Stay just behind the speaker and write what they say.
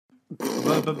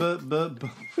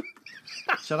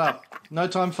Shut up. No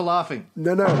time for laughing.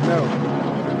 No.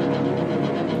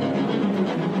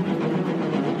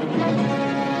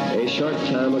 A short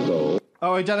time ago.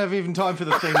 Oh, we don't have even time for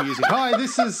the theme music. Hi,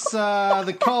 this is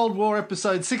the Cold War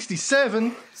episode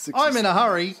 67. I'm in a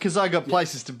hurry because I got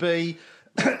places to be.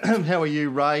 How are you,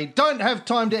 Ray? Don't have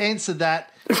time to answer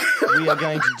that. We are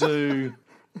going to do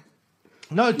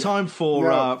no time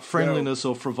for friendliness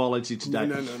or frivolity today.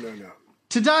 No.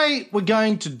 Today we're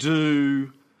going to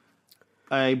do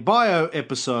a bio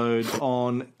episode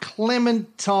on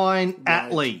Clementine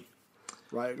Attlee.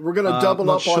 Right. We're going to double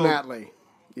up on Attlee.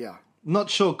 Yeah. Not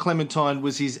sure Clementine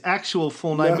was his actual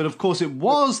full name, but of course it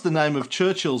was the name of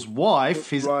Churchill's wife,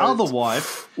 his other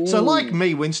wife. Ooh. So like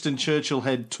me, Winston Churchill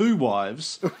had two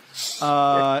wives,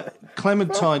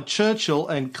 Clementine Churchill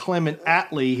and Clement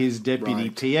Attlee, his deputy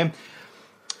PM.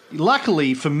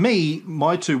 Luckily for me,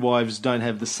 my two wives don't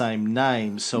have the same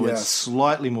name, so it's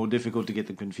slightly more difficult to get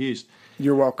them confused.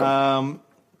 You're welcome.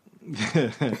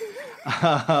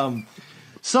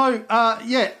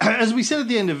 As we said at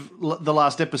the end of the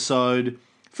last episode,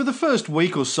 for the first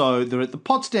week or so, they're at the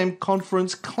Potsdam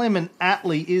Conference. Clement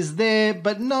Attlee is there,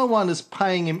 but no one is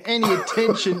paying him any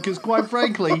attention because, quite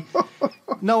frankly,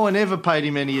 no one ever paid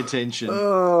him any attention.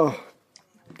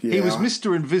 He was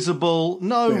Mr. Invisible.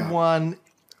 No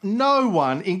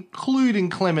one, including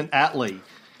Clement Attlee,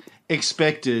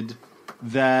 expected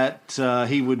that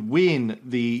he would win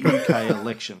the UK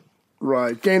election.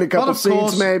 Right. Gain a couple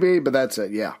seats maybe, but that's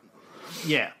it, yeah.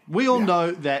 Yeah. We all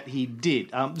know that he did.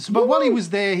 But while he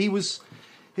was there, he was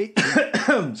the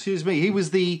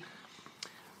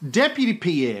deputy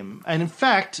PM. And in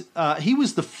fact, he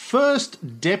was the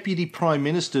first deputy prime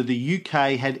minister the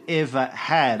UK had ever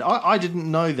had. I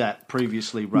didn't know that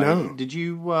previously, Ray. No. Did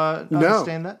you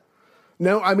understand that?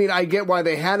 No, I mean, I get why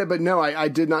they had it, but no, I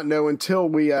did not know until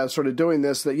we started doing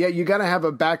this that, you got to have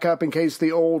a backup in case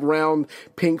the old, round,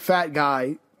 pink, fat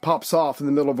guy pops off in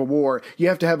the middle of a war. You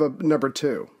have to have a number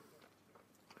two.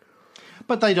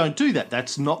 But they don't do that.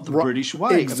 That's not the British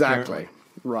way, exactly. Apparently.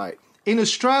 Right. In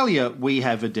Australia, we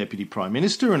have a deputy prime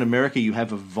minister. In America, you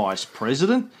have a vice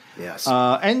president. Yes.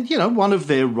 And, one of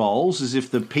their roles is if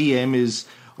the PM is...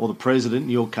 or the president, in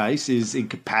your case, is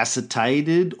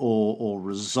incapacitated or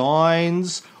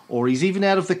resigns, or he's even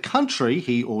out of the country,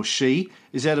 he or she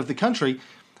is out of the country,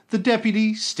 the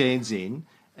deputy stands in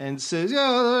and says,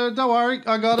 don't worry,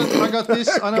 I got it, I got this,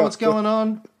 I know what's going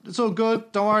on, it's all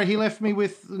good, don't worry, he left me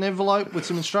with an envelope with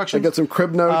some instructions. I got some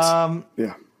crib notes.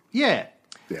 Yeah.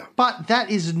 But that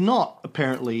is not,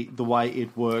 apparently, the way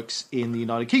it works in the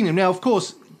United Kingdom. Now, of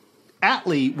course,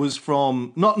 Attlee was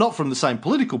from, not from the same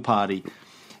political party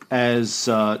as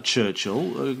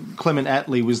Churchill. Clement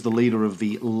Attlee was the leader of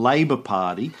the Labour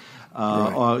Party.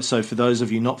 So for those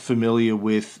of you not familiar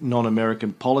with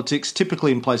non-American politics,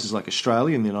 typically in places like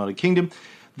Australia and the United Kingdom,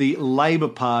 the Labour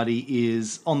Party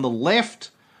is on the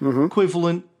left,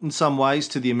 equivalent in some ways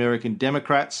to the American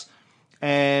Democrats.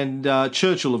 And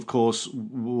Churchill, of course,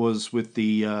 was with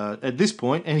the, at this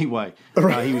point anyway,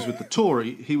 he was with the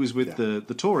Tory. He was with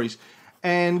the Tories.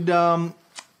 And...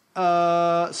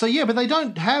 but they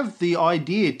don't have the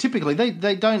idea. Typically,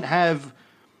 they don't have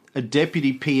a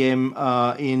deputy PM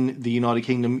in the United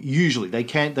Kingdom. Usually, they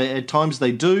can't. At times,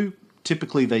 they do.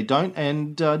 Typically, they don't.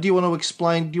 And do you want to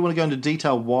explain? Do you want to go into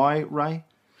detail why, Ray?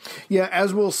 Yeah,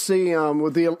 as we'll see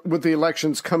with the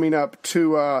elections coming up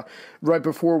to right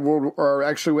before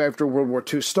after World War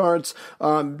II starts,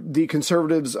 the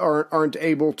Conservatives aren't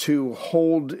able to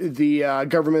hold the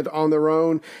government on their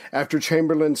own. After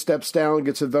Chamberlain steps down,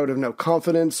 gets a vote of no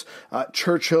confidence,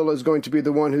 Churchill is going to be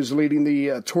the one who's leading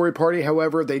the Tory party.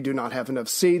 However, they do not have enough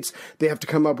seats. They have to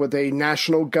come up with a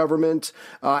national government.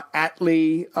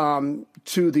 Attlee,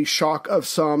 to the shock of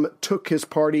some, took his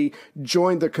party,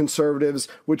 joined the Conservatives,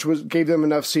 which gave them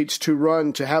enough seats to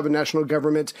have a national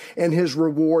government, and his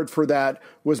reward for that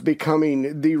was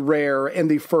becoming the rare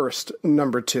and the first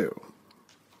number two.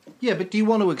 Yeah, but do you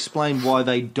want to explain why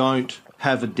they don't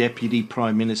have a deputy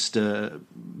prime minister,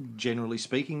 generally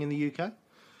speaking, in the UK?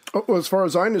 Well, as far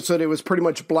as I understood, it was pretty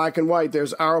much black and white.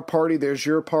 There's our party, there's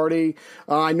your party.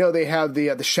 I know they have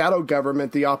the shadow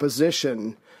government, the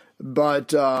opposition,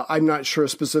 but I'm not sure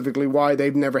specifically why.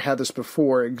 They've never had this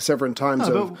before, except for in times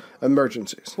of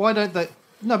emergencies. Why don't they?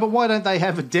 No, but why don't they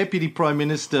have a deputy prime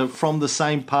minister from the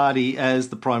same party as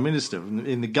the prime minister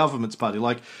in the government's party?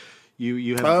 Like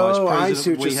you have a vice president, I see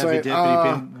what we you're have saying. a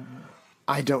deputy.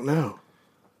 I don't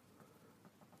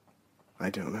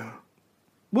know.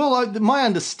 Well, my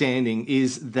understanding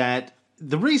is that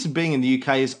the reason being in the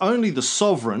UK is only the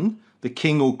sovereign, the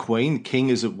king or queen,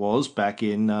 king as it was back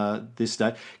in this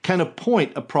day, can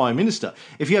appoint a prime minister.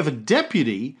 If you have a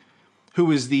deputy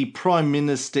who is the prime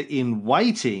minister in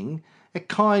waiting, it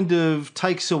kind of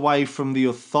takes away from the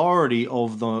authority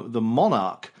of the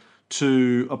monarch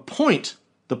to appoint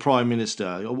the prime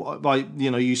minister. By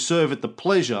you serve at the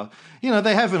pleasure.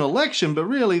 They have an election, but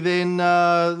really then,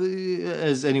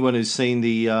 as anyone who's seen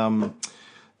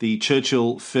the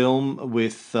Churchill film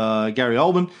with Gary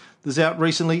Oldman that's out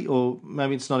recently, or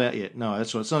maybe it's not out yet. No,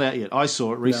 that's right, it's not out yet. I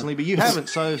saw it recently, but you haven't,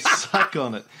 so suck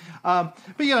on it. But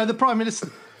the prime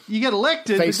minister, you get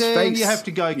elected, but then you have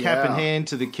to go cap in hand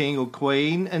to the king or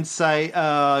queen and say,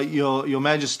 Your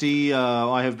Majesty,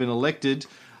 I have been elected.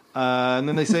 And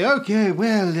then they say, okay,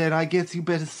 well, then I guess you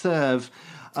better serve.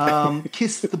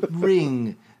 Kiss the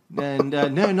ring. And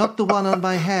no, not the one on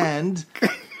my hand.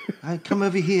 Come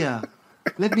over here.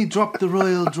 Let me drop the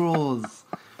royal drawers.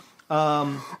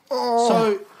 So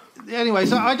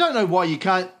I don't know why you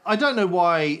can't. I don't know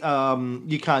why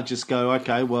you can't just go.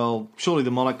 Okay, well, surely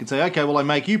the monarch can say, okay, well, I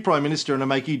make you prime minister and I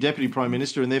make you deputy prime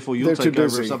minister, and therefore you'll take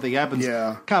over if something happens.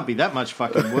 Yeah. Can't be that much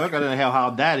fucking work. I don't know how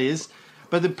hard that is.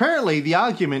 But apparently, the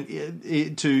argument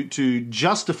to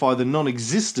justify the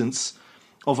non-existence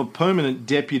of a permanent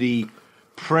deputy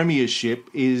premiership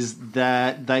is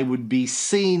that they would be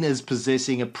seen as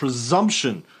possessing a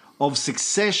presumption of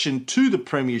succession to the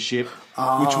premiership,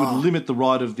 which would limit the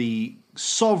right of the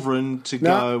sovereign to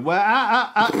go,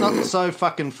 not so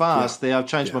fucking fast there, I've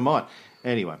changed my mind.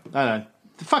 Anyway, I don't know.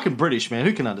 The fucking British, man,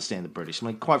 who can understand the British? I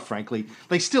mean, quite frankly,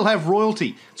 they still have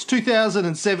royalty. It's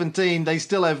 2017, they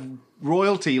still have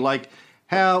royalty. Like,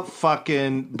 how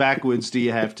fucking backwards do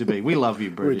you have to be? We love you,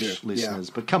 British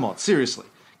listeners, but come on, seriously.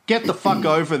 Get the fuck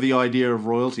over the idea of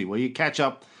royalty where you catch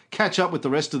up with the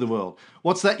rest of the world.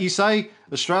 What's that you say?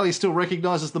 Australia still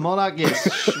recognises the monarch?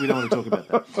 Yes, we don't want to talk about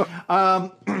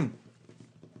that.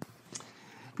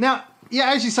 Now,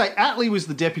 as you say, Attlee was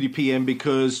the deputy PM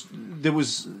because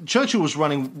Churchill was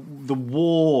running the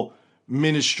war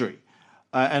ministry,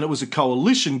 and it was a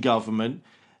coalition government,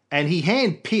 and he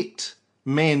handpicked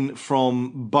men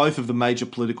from both of the major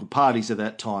political parties at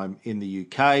that time in the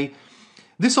UK.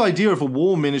 This idea of a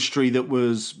war ministry that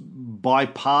was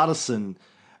bipartisan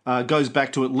goes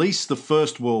back to at least the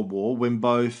First World War, when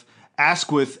both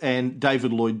Asquith and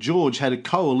David Lloyd George had a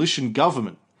coalition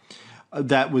government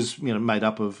that was made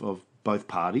up of both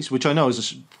parties, which I know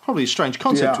is probably a strange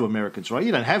concept to Americans, right?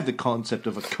 You don't have the concept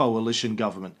of a coalition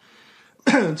government.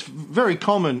 It's very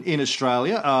common in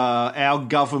Australia. Our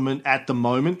government at the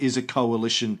moment is a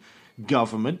coalition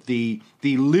government. The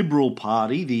Liberal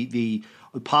Party, the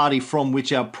party from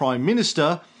which our Prime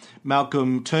Minister,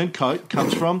 Malcolm Turncoat,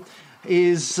 comes from,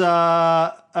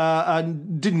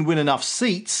 didn't win enough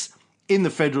seats in the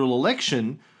federal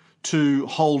election to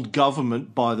hold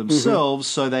government by themselves,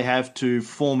 so they have to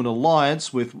form an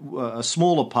alliance with a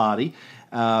smaller party.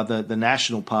 The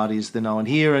National Party, as they're known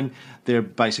here, and they're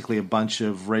basically a bunch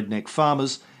of redneck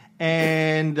farmers.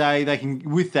 And they can,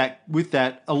 with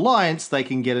that alliance, they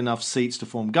can get enough seats to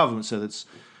form government. So that's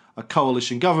a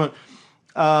coalition government.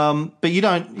 But you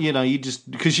don't,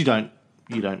 because you don't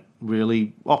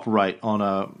really operate on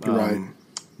a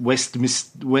Westminster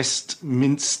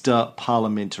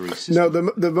parliamentary system. No,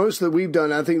 the most that we've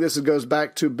done, I think this goes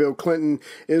back to Bill Clinton,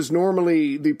 is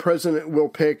normally the president will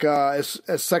pick as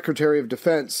Secretary of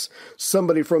Defense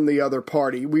somebody from the other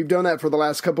party. We've done that for the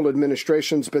last couple of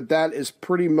administrations, but that is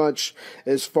pretty much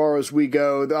as far as we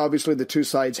go. Obviously, the two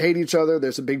sides hate each other.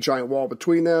 There's a big giant wall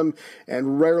between them,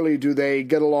 and rarely do they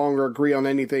get along or agree on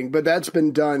anything. But that's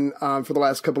been done for the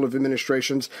last couple of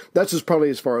administrations. That's probably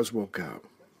as far as we'll go.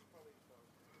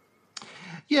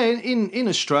 Yeah, in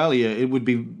Australia, it would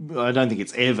be, I don't think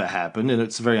it's ever happened, and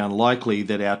it's very unlikely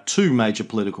that our two major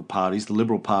political parties, the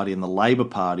Liberal Party and the Labor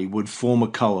Party, would form a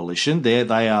coalition.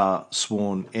 They are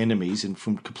sworn enemies and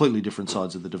from completely different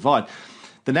sides of the divide.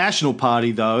 The National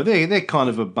Party, though, they're kind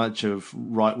of a bunch of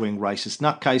right-wing racist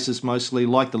nutcases, mostly,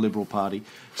 like the Liberal Party.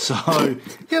 So,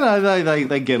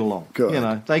 they get along.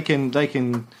 Good. They can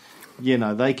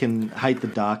hate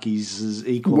the darkies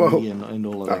equally and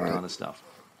all of that kind of stuff.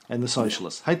 And the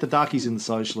socialists. Hate the darkies and the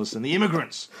socialists and the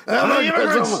immigrants. Oh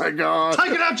my God.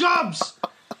 Taking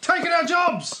our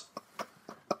jobs.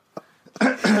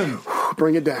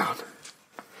 Bring it down.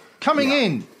 Coming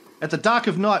in at the dark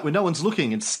of night when no one's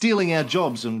looking and stealing our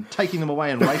jobs and taking them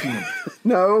away and raping them.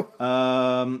 No.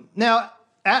 Now,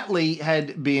 Attlee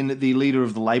had been the leader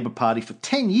of the Labor Party for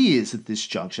 10 years at this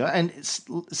juncture and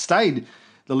stayed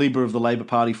the leader of the Labor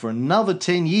Party for another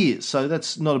 10 years. So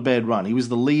that's not a bad run. He was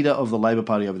the leader of the Labor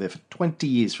Party over there for 20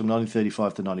 years, from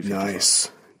 1935 to 1955.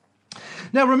 Nice.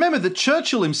 Now, remember that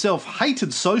Churchill himself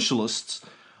hated socialists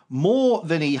more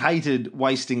than he hated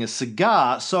wasting a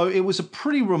cigar, so it was a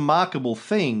pretty remarkable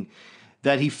thing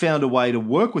that he found a way to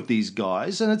work with these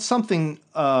guys, and it's something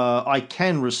I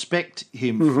can respect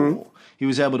him for. He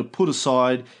was able to put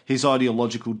aside his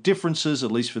ideological differences,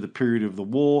 at least for the period of the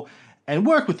war, and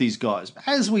work with these guys.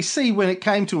 As we see when it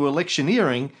came to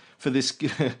electioneering for this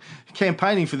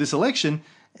campaigning for this election,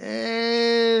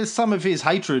 some of his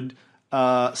hatred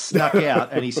snuck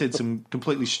out, and he said some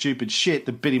completely stupid shit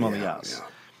that bit him on the ass. Yeah.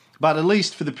 But at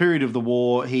least for the period of the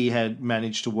war, he had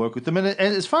managed to work with them. And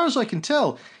as far as I can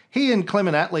tell, he and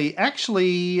Clement Attlee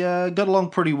actually got along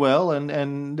pretty well,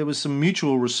 and there was some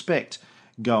mutual respect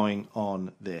going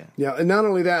on there. Yeah, and not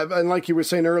only that, and like you were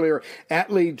saying earlier,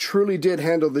 Attlee truly did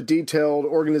handle the detailed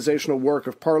organizational work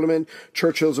of Parliament.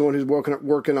 Churchill's the one who's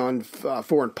working on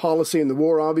foreign policy in the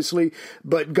war, obviously.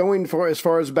 But going as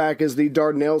far as back as the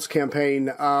Dardanelles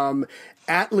campaign,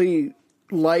 Attlee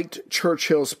liked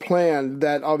Churchill's plan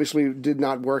that obviously did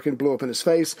not work and blew up in his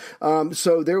face.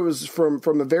 So there was,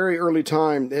 from a very early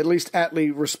time, at least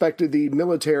Attlee respected the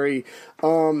military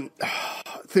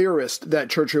theorist that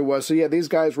Churchill was. So yeah, these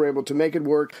guys were able to make it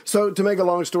work. So to make a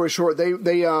long story short,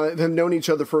 they have known each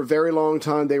other for a very long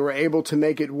time. They were able to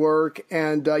make it work.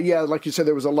 And yeah, like you said,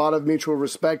 there was a lot of mutual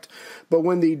respect. But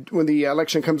when the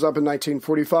election comes up in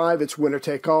 1945, it's winner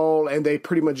take all, and they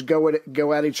pretty much go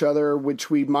at each other, which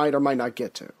we might or might not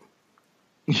get to.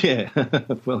 Yeah,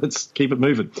 well, let's keep it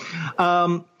moving.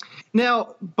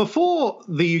 Now, before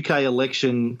the UK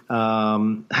election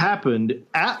happened,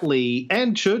 Attlee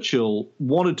and Churchill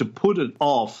wanted to put it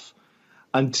off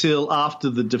until after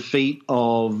the defeat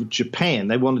of Japan.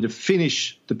 They wanted to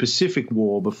finish the Pacific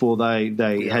War before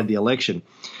they had the election.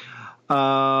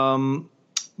 But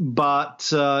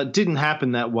didn't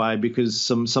happen that way because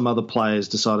some other players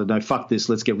decided, no, fuck this,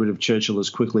 let's get rid of Churchill as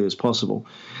quickly as possible.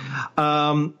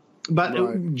 But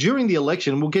right. During the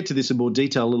election, and we'll get to this in more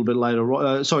detail a little bit later,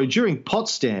 during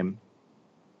Potsdam,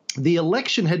 the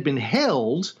election had been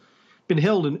held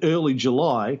in early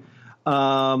July,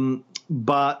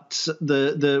 but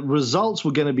the results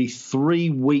were going to be 3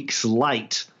 weeks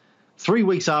late. 3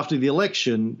 weeks after the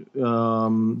election,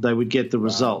 they would get the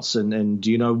results. And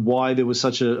do you know why there was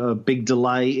such a big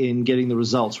delay in getting the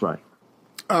results, Ray?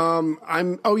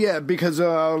 Because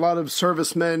a lot of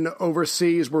servicemen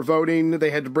overseas were voting. They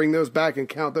had to bring those back and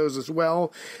count those as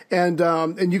well. And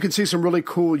you can see some really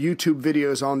cool YouTube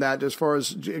videos on that as far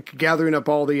as gathering up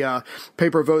all the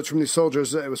paper votes from these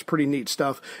soldiers. It was pretty neat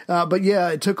stuff. But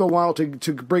yeah, it took a while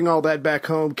to bring all that back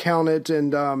home, count it,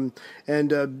 and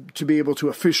to be able to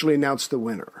officially announce the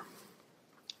winner.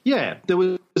 Yeah, there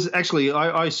was actually,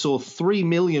 I saw 3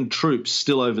 million troops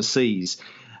still overseas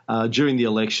during the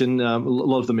election, a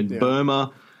lot of them in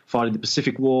Burma, fighting the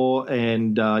Pacific War,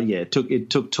 and it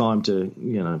took time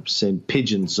to send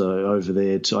pigeons over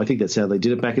there. I think that's how they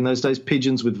did it back in those days.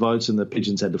 Pigeons with votes, and the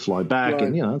pigeons had to fly back, right.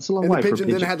 And it's a long way for a pigeon. And the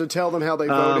pigeon then had to tell them how they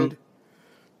voted.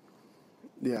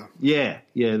 Yeah.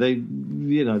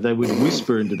 They would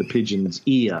whisper into the pigeon's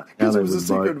ear how they would vote. Because it was a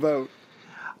secret vote.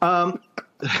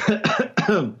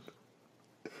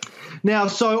 Now,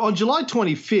 so on July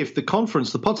 25th, the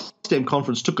Potsdam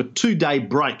Conference, took a 2-day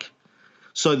break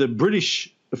so the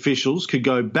British officials could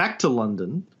go back to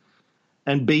London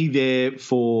and be there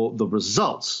for the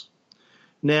results.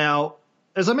 Now,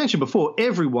 as I mentioned before,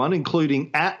 everyone, including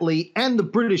Attlee and the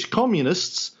British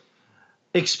communists,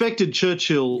 expected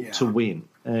Churchill to win.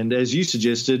 And as you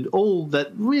suggested, all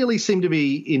that really seemed to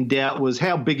be in doubt was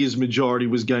how big his majority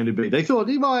was going to be. They thought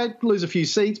he might lose a few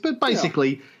seats, but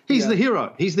basically he's the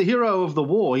hero. He's the hero of the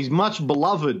war. He's much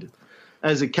beloved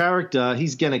as a character.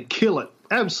 He's going to kill it,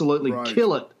 absolutely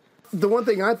kill it. The one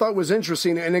thing I thought was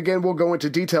interesting, and again, we'll go into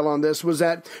detail on this, was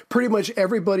that pretty much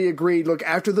everybody agreed, look,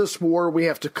 after this war, we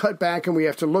have to cut back and we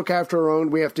have to look after our own.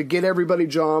 We have to get everybody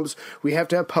jobs. We have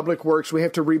to have public works. We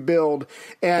have to rebuild.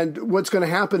 And what's going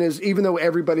to happen is, even though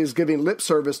everybody's giving lip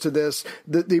service to this,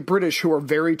 the British, who are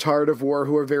very tired of war,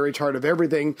 who are very tired of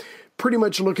everything, pretty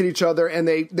much look at each other and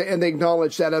they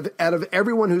acknowledge that out of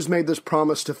everyone who's made this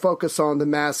promise to focus on the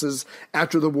masses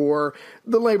after the war,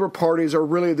 the labor parties are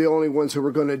really the only ones who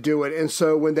are going to do it. And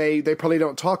so when they probably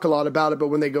don't talk a lot about it, but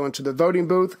when they go into the voting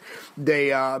booth,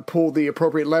 they pull the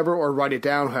appropriate lever or write it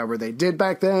down, however they did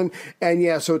back then.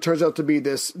 And so it turns out to be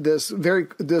this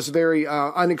very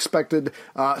unexpected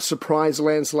surprise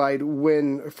landslide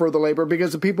win for the labor,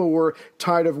 because the people were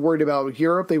tired of worried about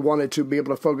Europe. They wanted to be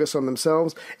able to focus on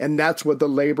themselves, and that's what the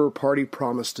Labour Party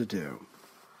promised to do.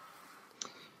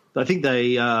 I think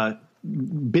they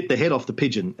bit the head off the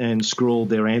pigeon and scrawled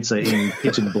their answer in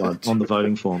pigeon blood on the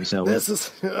voting form. So This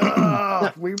is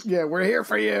we're here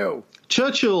for you.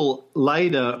 Churchill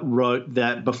later wrote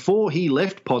that before he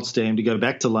left Potsdam to go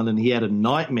back to London, he had a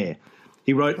nightmare.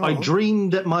 He wrote, I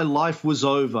dreamed that my life was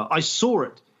over. I saw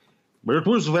it. It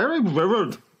was very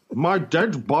vivid. My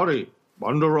dead body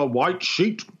under a white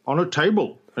sheet on a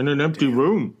table in an empty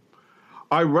room.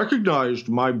 I recognized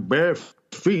my bare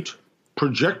feet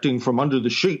projecting from under the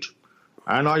sheet,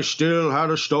 and I still had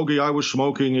a stogie I was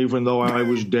smoking even though I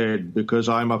was dead because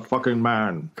I'm a fucking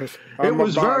man. It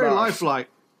was very lifelike.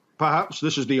 Perhaps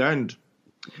this is the end.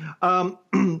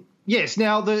 Yes,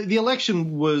 now the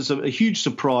election was a huge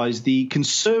surprise. The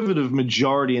Conservative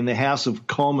majority in the House of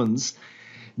Commons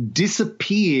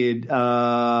disappeared.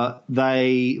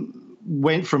 They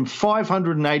went from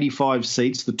 585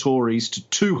 seats, the Tories, to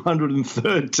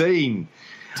 213.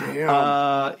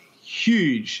 Damn.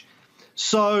 Huge.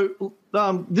 So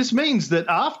this means that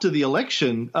after the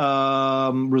election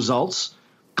results,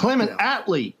 Clement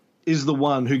Attlee is the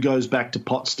one who goes back to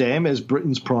Potsdam as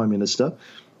Britain's Prime Minister,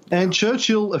 and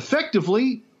Churchill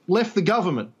effectively left the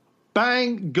government.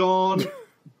 Bang, gone.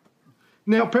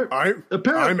 Now,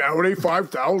 I'm Audi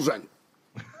 5000.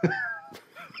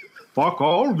 Fuck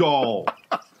all y'all.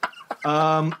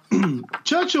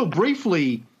 Churchill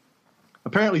briefly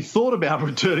apparently thought about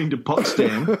returning to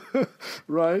Potsdam.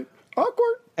 Right.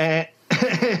 Awkward. And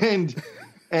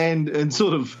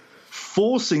sort of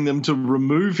forcing them to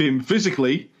remove him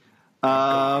physically.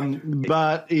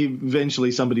 But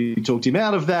eventually somebody talked him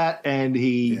out of that and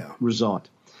he resigned.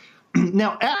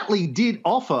 Now, Attlee did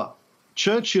offer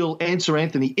Churchill and Sir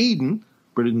Anthony Eden,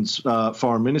 Britain's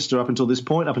foreign minister up until this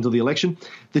point, up until the election,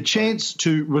 the chance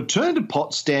to return to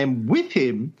Potsdam with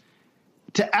him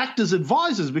to act as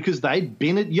advisors because they'd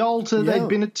been at Yalta, they'd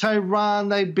been at Tehran,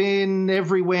 they'd been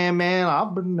everywhere, man.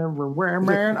 I've been everywhere,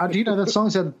 man. Do you know that song?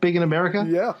 Is that big in America?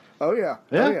 Yeah. Oh, yeah.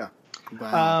 Yeah? Oh, yeah.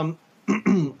 Wow.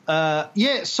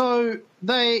 So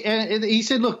he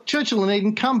said, look, Churchill and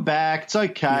Eden, come back. It's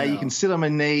okay. You can sit on my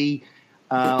knee.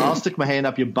 I'll stick my hand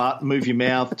up your butt, move your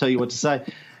mouth, tell you what to say.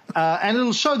 And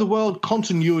it'll show the world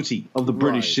continuity of the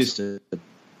British system.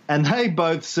 And they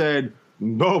both said,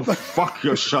 no, fuck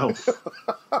yourself.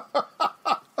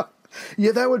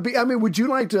 Yeah, that would be. I mean, would you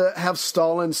like to have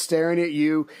Stalin staring at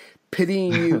you,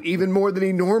 pitying you even more than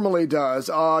he normally does?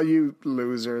 Oh, you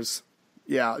losers.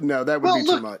 Yeah, no, that would be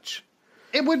too much.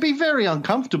 It would be very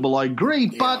uncomfortable, I agree,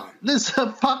 but there's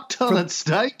a fuck ton at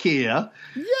stake here.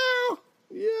 Yeah.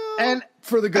 And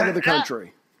for the good of the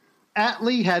country.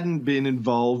 Attlee hadn't been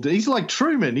involved. He's like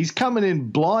Truman. He's coming in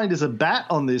blind as a bat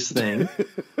on this thing.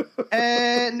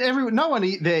 And no one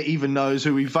there even knows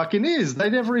who he fucking is. They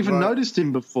never even noticed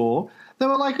him before. They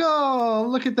were like, oh,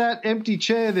 look at that empty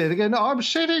chair there. They go, no, I'm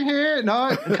sitting here. No,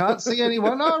 I can't see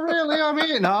anyone. No, really, I'm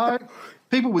here. No.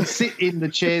 People would sit in the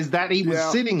chairs that he was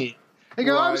sitting in. They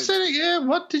go, I'm sitting here.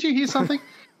 What? Did you hear something?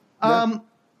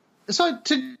 So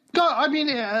to go, I mean,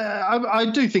 I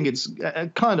do think it's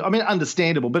kind of, I mean,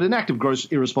 understandable, but an act of gross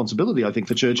irresponsibility, I think,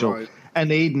 for Churchill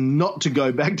and Eden not to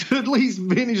go back to at least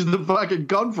finish the fucking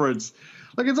conference.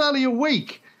 Like, it's only a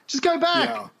week. Just go back.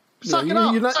 Yeah. Suck it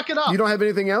up. Suck it up. You don't have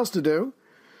anything else to do.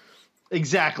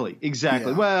 Exactly.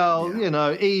 Yeah. Well, you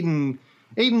know,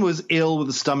 Eden was ill with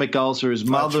a stomach ulcer. His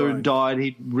mother died.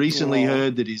 He'd recently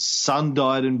heard that his son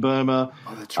died in Burma.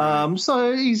 Oh, that's right.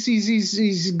 So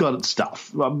he's got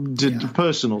stuff,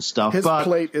 personal stuff. His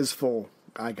plate is full.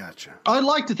 I gotcha. I'd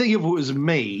like to think if it was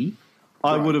me,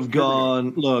 I would have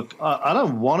gone, look, I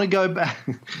don't want to go back.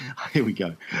 Here we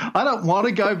go. I don't want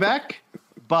to go back,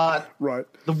 but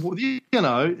the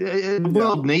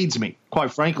world needs me,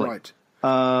 quite frankly. Right.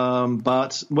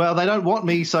 But they don't want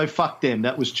me, so fuck them.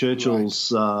 That was Churchill's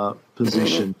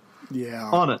position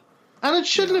on it. And it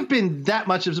shouldn't have been that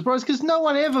much of a surprise because no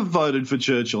one ever voted for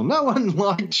Churchill. No one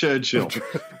liked Churchill.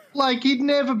 Like, he'd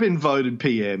never been voted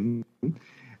PM.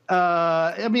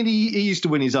 I mean, he used to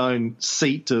win his own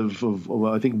seat of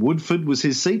I think Woodford was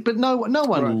his seat, but no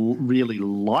one really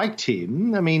liked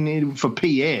him. I mean, for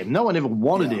PM, no one ever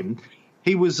wanted him.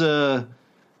 He was a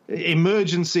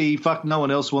emergency, fuck, no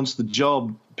one else wants the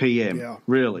job PM,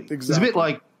 really. Exactly.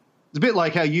 It's a bit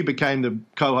like how you became the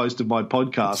co-host of my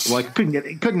podcast. Like, couldn't get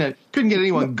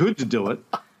anyone good to do it.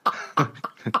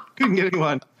 Couldn't get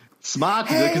anyone smart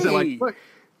to do it because they're like,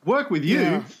 work with you.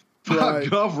 Yeah.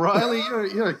 Fuck off, Riley.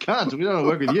 You're a cunt. We don't want to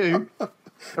work with you.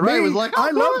 And Ray was like,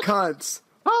 I love cunts.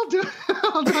 I'll do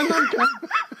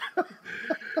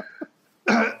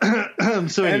it.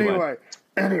 So anyway.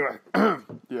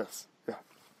 Yes. Yeah.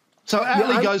 So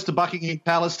Attlee goes to Buckingham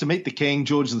Palace to meet the King,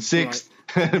 George VI.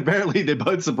 Apparently they're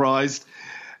both surprised.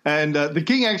 And the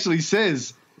king actually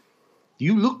says,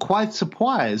 "You look quite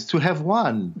surprised to have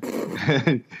won."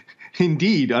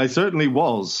 "Indeed, I certainly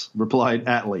was," replied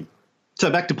Attlee. So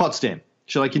back to Potsdam.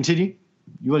 Shall I continue?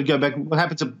 You want to go back? What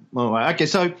happened to... Oh, okay,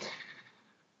 so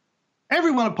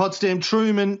everyone at Potsdam,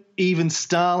 Truman, even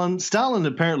Stalin. Stalin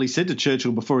apparently said to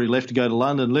Churchill before he left to go to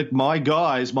London, "Let my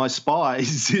guys, my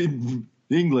spies in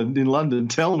England, in London,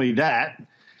 tell me that.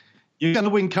 You're going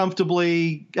to win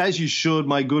comfortably, as you should,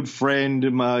 my good friend.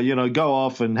 Go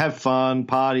off and have fun,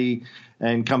 party,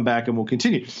 and come back and we'll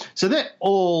continue." So they're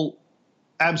all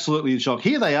absolutely in shock.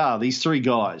 Here they are, these three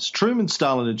guys, Truman,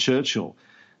 Stalin, and Churchill,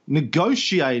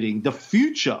 negotiating the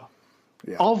future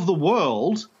of the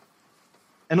world,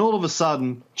 and all of a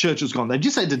sudden Churchill's gone. They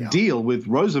just had to deal with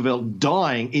Roosevelt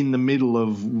dying in the middle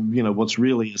of what's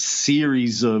really a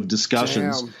series of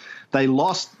discussions. Damn. They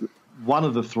lost one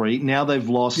of the three. Now they've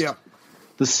lost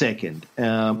the second,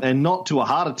 and not to a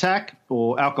heart attack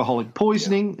or alcoholic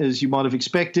poisoning as you might have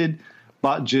expected,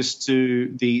 but just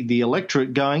to the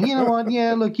electorate going, "You know what,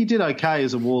 yeah, look, you did okay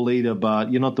as a war leader,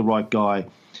 but you're not the right guy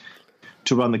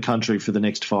to run the country for the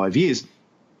next 5 years."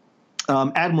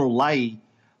 Admiral Leahy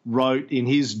wrote in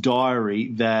his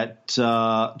diary that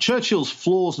Churchill's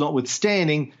flaws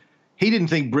notwithstanding, he didn't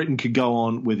think Britain could go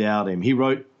on without him. He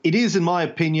wrote, "It is, in my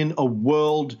opinion, a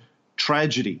world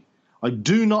tragedy. I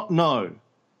do not know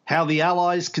how the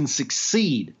Allies can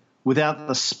succeed without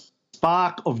the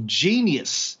spark of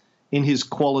genius in his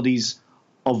qualities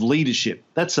of leadership."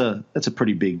 That's a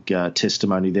pretty big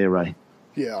testimony there, Ray.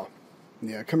 Yeah.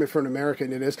 Yeah, coming from an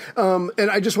American, it is. And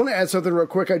I just want to add something real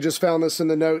quick. I just found this in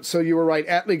the notes. So you were right.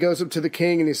 Attlee goes up to the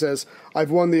king and he says,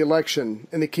 "I've won the election."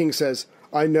 And the king says,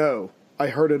 "I know. I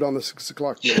heard it on the 6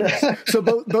 o'clock news." So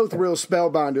both real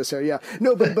spellbinders here. Yeah.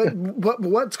 No, but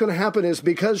what's going to happen is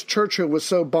because Churchill was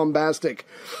so bombastic,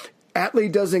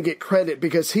 Attlee doesn't get credit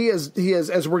because he is,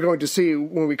 as we're going to see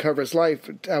when we cover his life,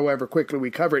 however quickly we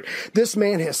cover it, this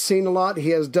man has seen a lot,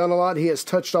 he has done a lot, he has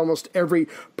touched almost every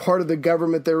part of the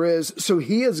government there is, so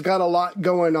he has got a lot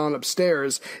going on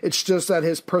upstairs. It's just that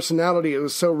his personality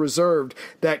is so reserved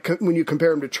that when you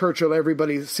compare him to Churchill,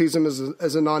 everybody sees him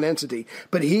as a non-entity.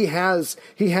 But he has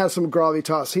some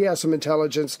gravitas, he has some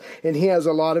intelligence, and he has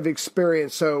a lot of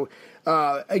experience, so...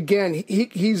 again,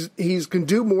 he's can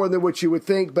do more than what you would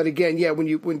think. But again,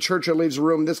 when Churchill leaves the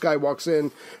room, this guy walks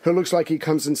in who looks like he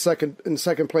comes in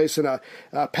second place in a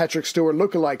Patrick Stewart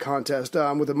lookalike contest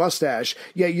with a mustache.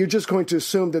 Yeah, you're just going to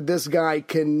assume that this guy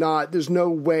cannot. There's no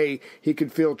way he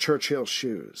could fill Churchill's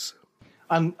shoes.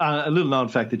 A little known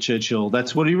fact that Churchill,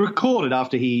 that's what he recorded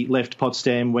after he left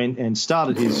Potsdam, went and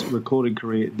started his recording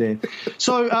career there.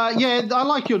 So, I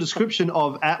like your description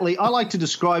of Attlee. I like to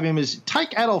describe him as,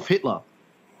 take Adolf Hitler,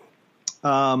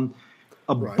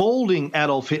 balding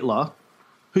Adolf Hitler,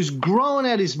 who's growing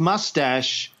out his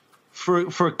mustache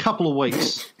for a couple of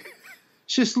weeks.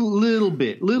 Just a little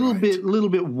bit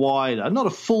wider. Not a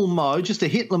full mo, just a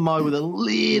Hitler mo with a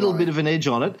little bit of an edge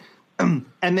on it.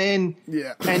 And then...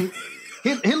 Yeah. And...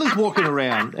 Hitler's walking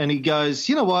around and he goes,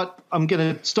 "You know what? I'm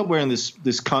going to stop wearing this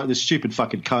stupid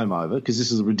fucking comb over because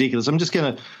this is ridiculous. I'm just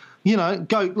going to,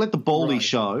 go let the baldy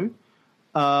show,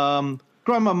 grow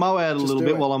my mo out a little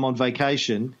bit while I'm on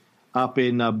vacation up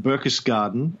in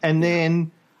Berchtesgaden, and then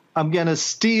I'm going to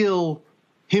steal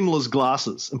Himmler's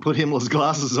glasses and put Himmler's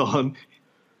glasses on.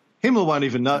 Himmler won't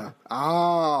even know."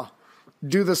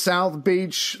 Do the South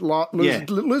Beach,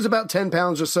 lose about 10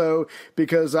 pounds or so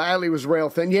because Attlee was rail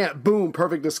thin. Yeah, boom,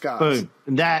 perfect disguise. Boom.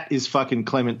 And that is fucking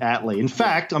Clement Attlee. In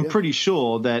fact, I'm pretty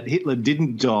sure that Hitler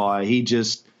didn't die. He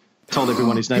just told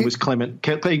everyone his name was Clement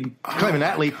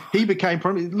Attlee. He became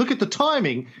prime. Look at the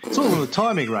timing. It's all on the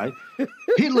timing, right?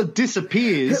 Hitler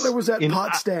disappears. Hitler was at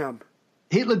Potsdam.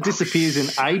 Hitler disappears in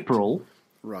April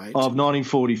of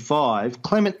 1945.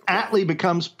 Clement Attlee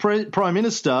becomes prime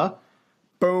minister.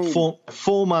 Boom.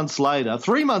 4 months later,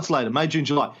 3 months later, May, June,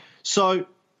 July. So,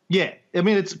 yeah, I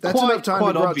mean, that's quite enough time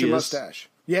quite to grow obvious. Out your mustache.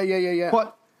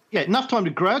 Yeah. Enough time to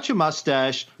grow out your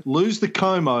mustache, lose the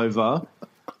comb over.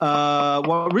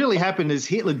 What really happened is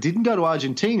Hitler didn't go to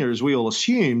Argentina, as we all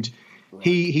assumed. Right.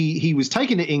 He was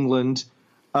taken to England,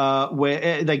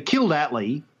 where they killed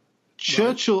Attlee.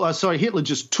 Hitler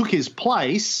just took his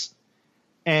place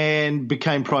and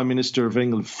became Prime Minister of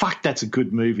England. Fuck, that's a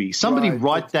good movie. Somebody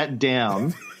write that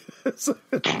down.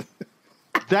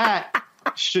 That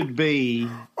should be.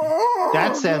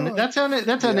 That's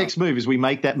our next move. Is we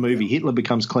make that movie. Hitler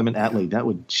becomes Clement Attlee. That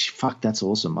would that's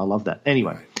awesome. I love that.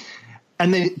 Anyway,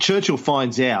 and then Churchill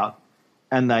finds out,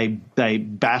 and they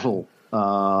battle.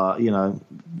 Battle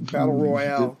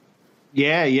royale.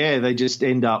 Yeah. They just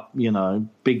end up,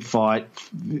 big fight,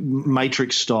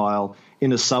 Matrix style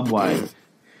in a subway.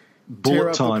 tear bullet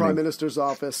up the timing. Prime Minister's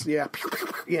office. Yeah.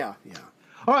 Yeah.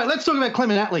 All right, let's talk about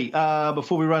Clement Attlee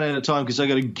before we run out of time because I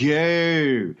got to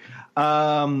go.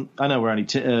 I know we're only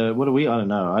what are we? I don't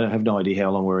know. I have no idea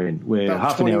how long we're in. We're About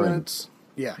half an 20 hour minutes.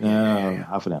 Yeah.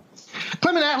 half an hour.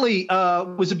 Clement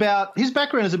Attlee was about his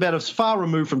background is about as far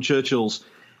removed from Churchill's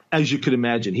as you could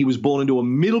imagine. He was born into a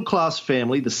middle-class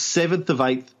family, the seventh of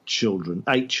eight children.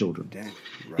 Dang, right.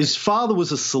 His father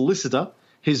was a solicitor.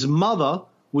 His mother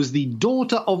was the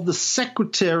daughter of the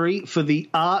secretary for the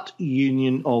Art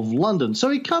Union of London. So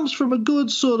he comes from a good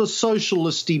sort of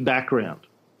socialist-y background.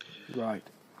 Right.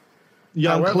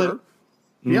 Young However,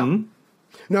 Clement.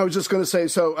 No, I was just going to say,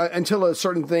 so until a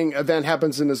certain event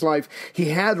happens in his life, he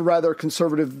had rather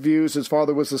conservative views. His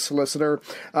father was a solicitor,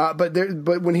 but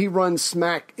when he runs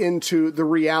smack into the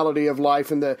reality of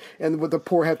life and what the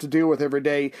poor have to deal with every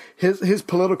day, his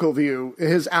political view,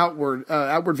 his outward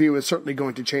view is certainly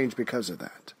going to change because of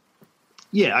that.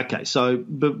 Yeah, okay. So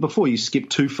before you skip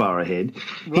too far ahead,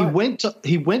 Right.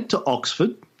 he went to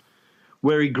Oxford,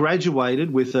 where he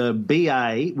graduated with a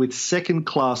BA with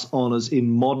second-class honours in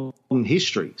modern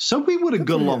history. So we would have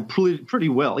got along pretty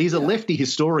well. He's a lefty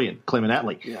historian, Clement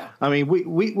Attlee. Yeah. I mean,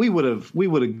 we would have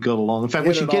got along. In fact,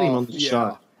 we should get him on the show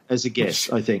Yeah. as a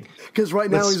guest, I think. Because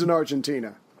right now he's in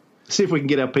Argentina. See if we can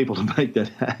get our people to make that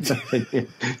happen.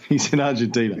 He's in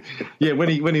Argentina. Yeah, when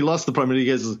he lost the Prime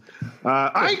Minister, he goes,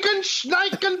 I can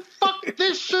snake and fuck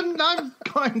this, and I'm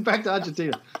going back to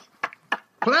Argentina.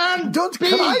 Plan Don't B.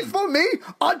 cry for me,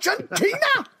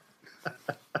 Argentina!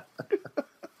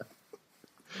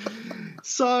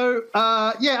 So,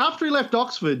 after he left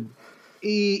Oxford,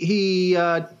 he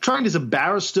trained as a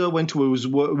barrister, went to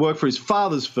work for his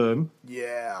father's firm,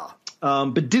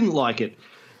 but didn't like it.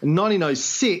 In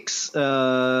 1906,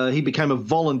 he became a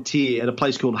volunteer at a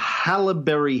place called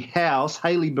Haileybury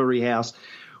House,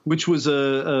 which was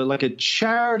like a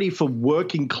charity for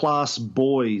working class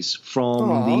boys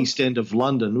from the East End of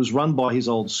London. It was run by his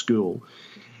old school.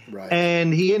 Right.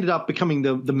 And he ended up becoming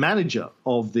the manager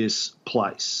of this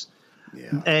place.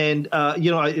 Yeah. And,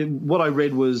 what I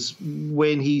read was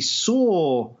when he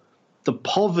saw the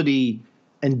poverty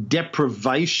and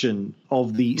deprivation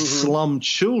of the slum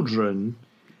children,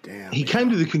 he came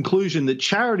to the conclusion that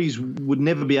charities would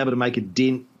never be able to make a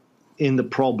dent in the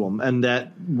problem and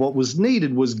that what was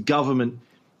needed was government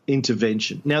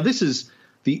intervention. Now, this is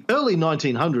the early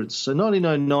 1900s, so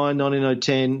 1909,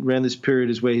 1910, around this period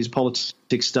is where his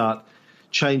politics start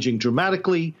changing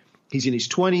dramatically. He's in his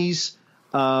 20s.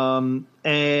 I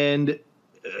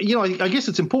guess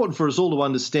it's important for us all to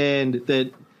understand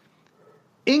that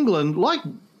England, like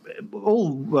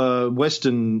all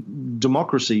Western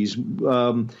democracies,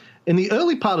 in the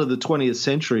early part of the 20th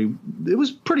century, it was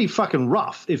pretty fucking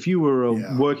rough if you were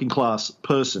a working class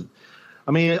person.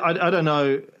 I mean, I don't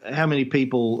know how many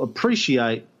people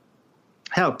appreciate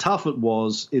how tough it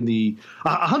was in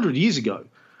 100 years ago.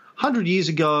 100 years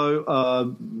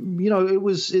ago,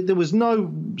 there was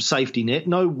no safety net,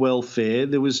 no welfare.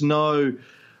 There was no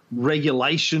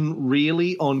regulation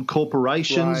really on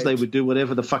corporations. Right. They would do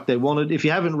whatever the fuck they wanted. If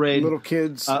you haven't read Little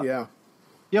kids, Yeah,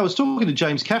 I was talking to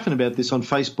James Caffin about this on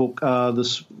Facebook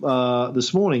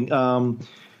this morning.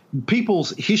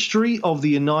 People's History of the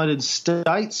United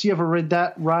States. You ever read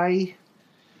that, Ray?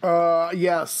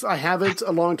 Yes, I haven't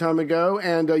a long time ago,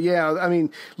 and I mean,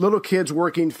 little kids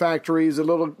working factories,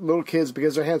 little kids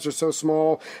because their hands are so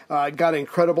small, got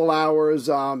incredible hours,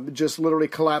 just literally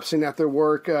collapsing at their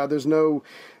work. There's no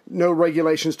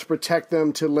regulations to protect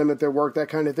them, to limit their work, that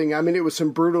kind of thing. I mean, it was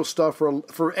some brutal stuff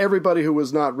for everybody who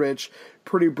was not rich.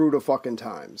 Pretty brutal fucking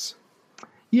times.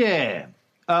 Yeah.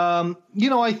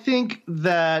 I think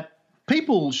that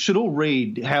people should all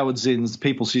read Howard Zinn's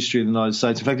People's History of the United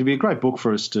States. In fact, it'd be a great book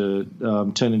for us to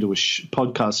turn into a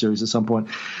podcast series at some point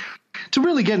to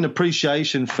really get an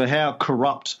appreciation for how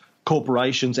corrupt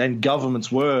corporations and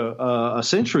governments were a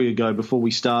century ago before we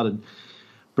started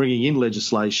bringing in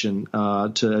legislation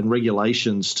and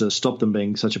regulations to stop them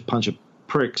being such a bunch of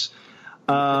pricks.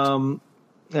 Good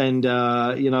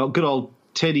old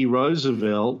Teddy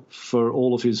Roosevelt, for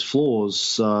all of his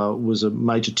flaws, was a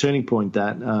major turning point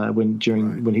when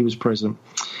he was president.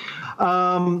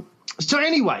 So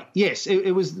anyway, yes,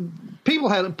 it was people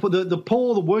had the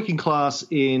poor, the working class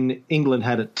in England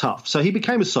had it tough. So he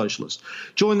became a socialist,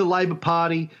 joined the Labour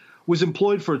Party, was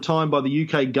employed for a time by the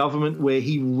UK government, where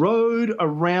he rode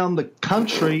around the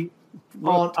country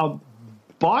on a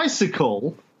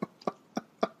bicycle.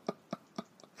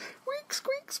 Squeak,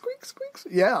 squeak, squeak, squeak,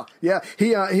 economics. Yeah.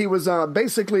 He was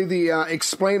basically the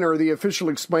explainer, the official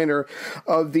explainer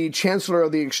of the Chancellor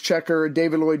of the Exchequer,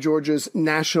 David Lloyd George's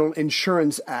National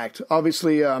Insurance Act.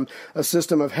 Obviously, a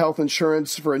system of health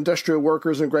insurance for industrial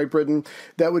workers in Great Britain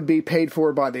that would be paid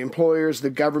for by the employers, the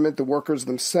government, the workers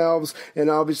themselves, and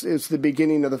obviously it's the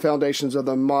beginning of the foundations of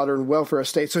the modern welfare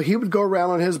state. So he would go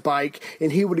around on his bike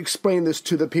and he would explain this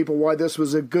to the people why this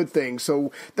was a good thing.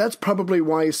 So that's probably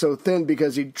why he's so thin,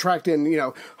 because he tracked in,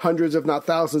 hundreds if not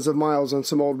thousands of miles on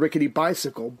some old rickety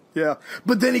bicycle. Yeah.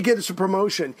 But then he gets a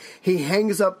promotion. He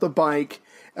hangs up the bike.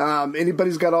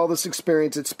 Anybody's got all this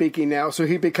experience at speaking now. So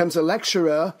he becomes a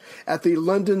lecturer at the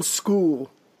London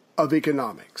School of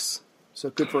Economics. So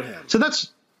good for him. So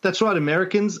that's right,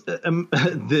 Americans.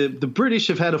 The British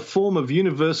have had a form of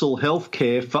universal health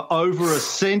care for over a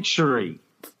century.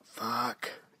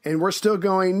 Fuck. And we're still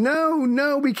going,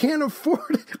 no, we can't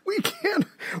afford it.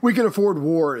 We can afford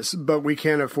wars, but we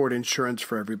can't afford insurance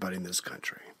for everybody in this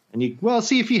country. And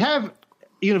if you have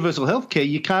universal health care,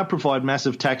 you can't provide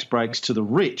massive tax breaks to the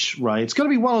rich, Ray. It's got to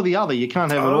be one or the other. You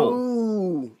can't have it all.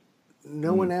 Oh,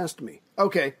 no one asked me.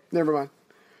 Okay, never mind.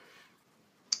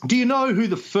 Do you know who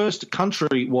the first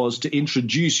country was to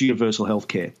introduce universal health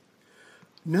care?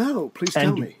 No, please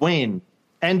tell me.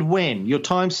 And when? Your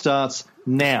time starts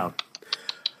now.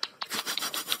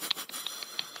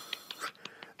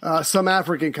 Some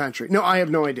African country. No, I have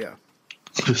no idea.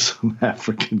 Some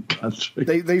African country.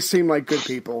 They seem like good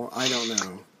people. I don't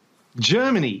know.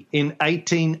 Germany in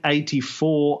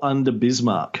 1884 under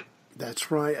Bismarck.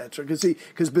 That's right.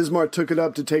 Because Bismarck took it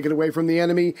up to take it away from the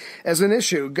enemy as an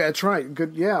issue. That's right.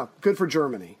 Good. Yeah. Good for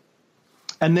Germany.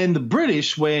 And then the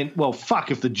British went, well,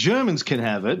 fuck, if the Germans can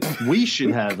have it, we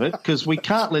should have it, because we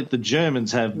can't let the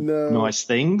Germans have nice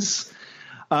things.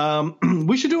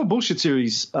 We should do a bullshit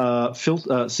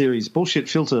bullshit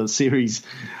filter series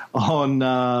on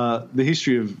the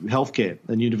history of healthcare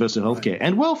and universal healthcare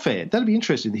and welfare. That'd be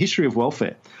interesting. The history of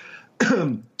welfare.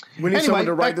 We need someone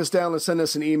to write this down and send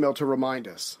us an email to remind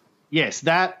us. Yes,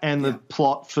 that and the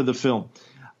plot for the film.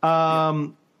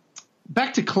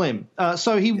 Back to Clem.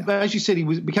 So he, as you said,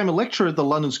 became a lecturer at the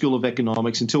London School of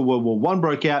Economics until World War I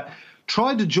broke out.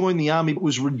 Tried to join the army, but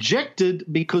was rejected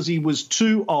because he was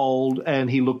too old and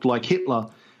he looked like Hitler.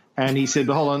 And he said,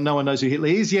 but hold on, no one knows who Hitler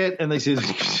is yet. And they said,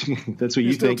 that's what you think.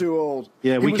 He's still too old.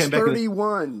 Yeah, we came back.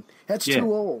 31. That's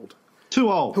too old.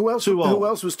 Too old. Who else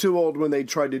was too old when they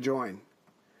tried to join?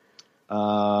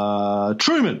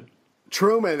 Truman.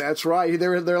 Truman, that's right.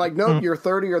 They're like, nope, you're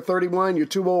 30 or 31, you're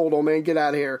too old, old man, get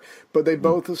out of here. But they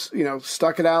both,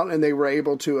 stuck it out, and they were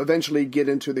able to eventually get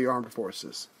into the armed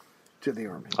forces, to the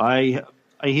army. I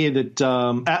hear that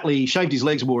Attlee shaved his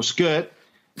legs and wore a skirt,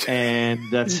 and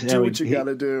that's how what you got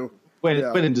to do.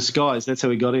 Went in disguise. That's how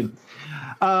he got in.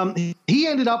 He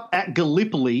ended up at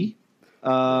Gallipoli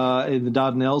in the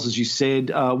Dardanelles, as you said,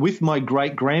 with my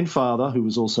great-grandfather, who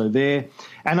was also there.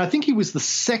 And I think he was the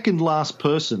second last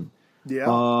person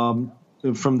from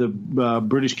the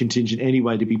British contingent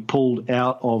anyway to be pulled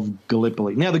out of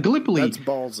Gallipoli. Now, the Gallipoli That's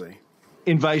ballsy.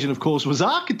 invasion, of course, was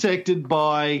architected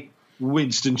by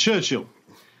Winston Churchill.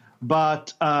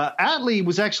 But Attlee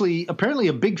was actually apparently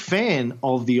a big fan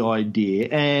of the idea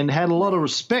and had a lot of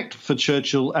respect for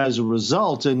Churchill as a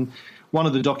result. And one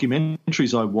of the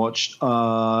documentaries I watched,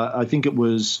 I think it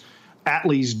was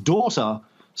Attlee's daughter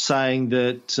saying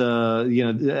that,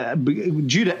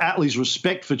 due to Attlee's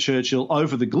respect for Churchill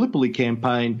over the Gallipoli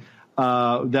campaign,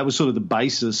 that was sort of the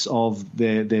basis of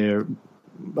their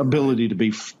ability to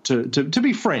be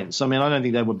friends. I mean, I don't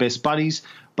think they were best buddies,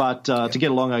 but to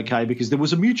get along okay, because there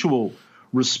was a mutual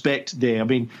respect there. I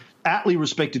mean, Attlee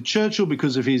respected Churchill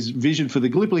because of his vision for the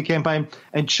Gallipoli campaign,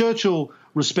 and Churchill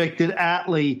respected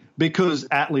Attlee because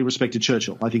Attlee respected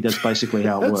Churchill. I think that's basically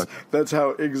how it worked. That's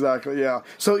how exactly, yeah.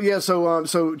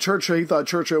 So Churchill, he thought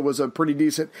Churchill was a pretty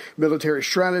decent military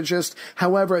strategist.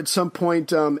 However, at some point,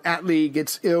 Attlee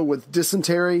gets ill with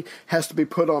dysentery, has to be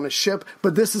put on a ship.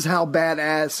 But this is how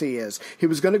badass he is. He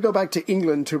was going to go back to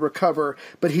England to recover,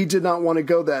 but he did not want to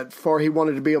go that far. He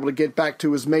wanted to be able to get back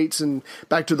to his mates and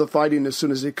back to the fighting as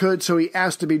soon as he could. So he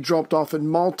asked to be dropped off in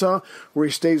Malta, where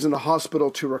he stays in a hospital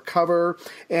to recover.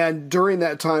 And during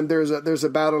that time, there's a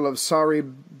battle of Sari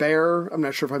Bair. I'm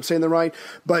not sure if I'm saying that right,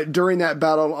 but during that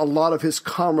battle, a lot of his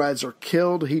comrades are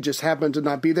killed. He just happened to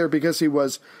not be there because he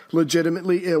was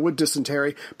legitimately ill with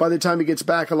dysentery. By the time he gets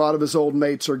back, a lot of his old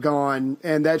mates are gone,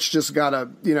 and that's just gotta,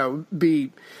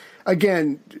 be,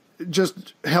 again,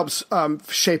 just helps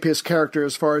shape his character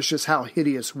as far as just how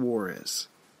hideous war is.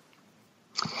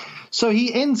 So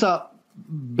he ends up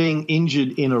being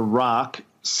injured in Iraq,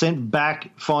 sent back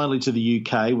finally to the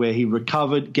UK, where he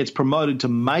recovered, gets promoted to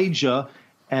major,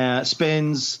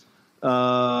 spends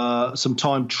some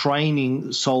time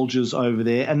training soldiers over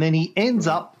there, and then he ends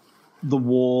up the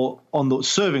war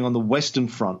serving on the Western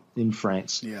Front in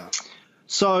France. Yeah.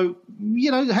 So,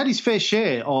 had his fair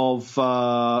share of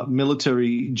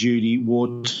military duty,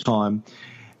 wartime,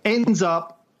 ends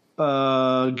up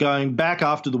going back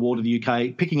after the war to the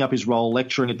UK, picking up his role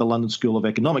lecturing at the London School of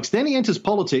Economics. Then he enters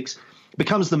politics,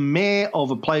 becomes the mayor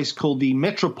of a place called the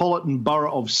Metropolitan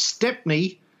Borough of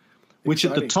Stepney, which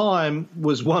at the time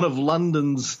was one of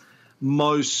London's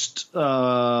most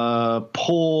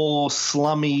poor,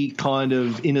 slummy kind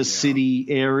of inner city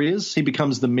areas. He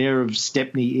becomes the mayor of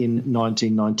Stepney in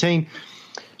 1919.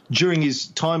 During his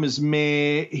time as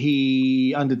mayor,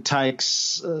 he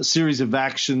undertakes a series of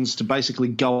actions to basically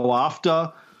go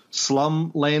after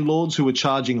slum landlords who were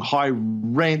charging high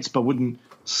rents but wouldn't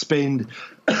spend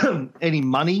any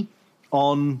money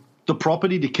on the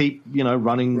property to keep,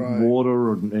 running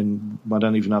water and I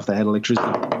don't even know if they had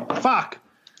electricity. Fuck!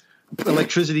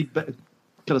 Electricity. Got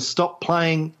to stop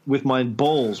playing with my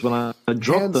balls when I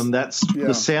drop them. That's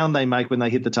the sound they make when they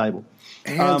hit the table.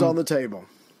 Hands on the table.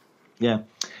 Yeah.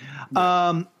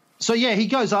 He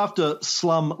goes after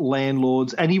slum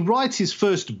landlords, and he writes his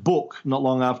first book not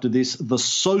long after this, The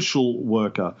Social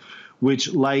Worker,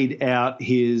 which laid out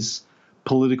his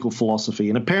political philosophy.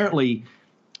 And apparently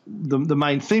the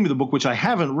main theme of the book, which I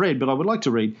haven't read but I would like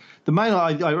to read,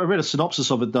 I read a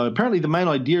synopsis of it though. Apparently the main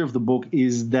idea of the book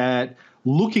is that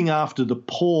looking after the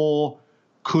poor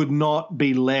could not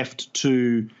be left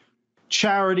to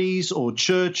charities or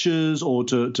churches or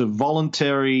to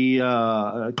voluntary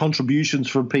contributions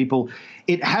from people.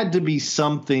 It had to be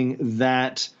something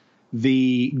that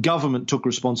the government took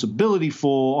responsibility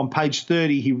for. On page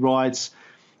 30 he writes,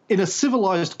 "In a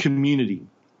civilized community,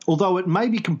 although it may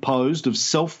be composed of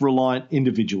self-reliant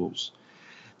individuals,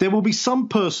 there will be some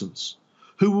persons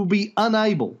who will be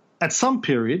unable at some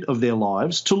period of their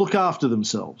lives to look after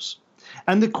themselves.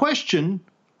 And the question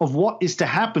of what is to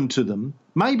happen to them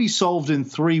may be solved in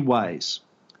three ways.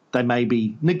 They may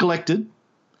be neglected,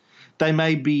 they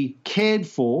may be cared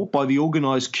for by the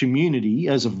organised community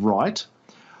as of right,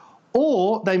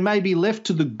 or they may be left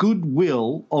to the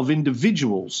goodwill of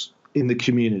individuals in the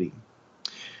community."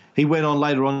 He went on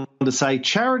later on to say,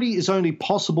 "Charity is only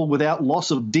possible without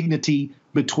loss of dignity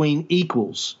between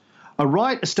equals. A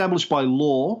right established by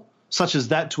law, such as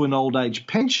that to an old age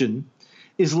pension,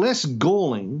 is less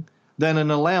galling than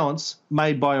an allowance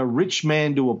made by a rich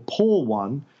man to a poor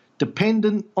one,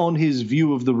 dependent on his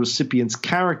view of the recipient's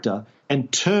character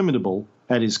and terminable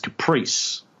at his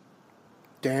caprice."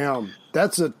 Damn.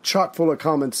 That's a chock full of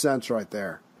common sense right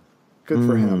there. Good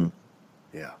for him.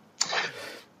 Yeah.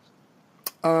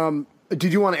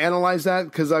 Did you want to analyze that?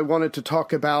 Because I wanted to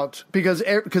talk about, because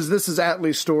this is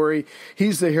Attlee's story.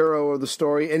 He's the hero of the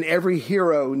story, and every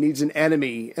hero needs an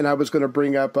enemy. And I was going to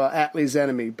bring up Attlee's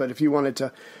enemy, but if you wanted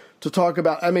to talk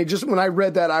about, I mean, just when I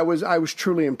read that, I was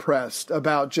truly impressed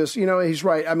about just, he's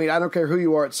right. I mean, I don't care who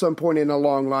you are at some point in a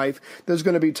long life, there's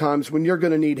going to be times when you're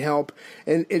going to need help,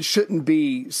 and it shouldn't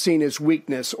be seen as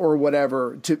weakness or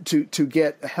whatever to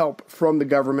get help from the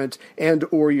government and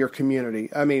or your community.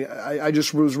 I mean, I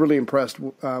just was really impressed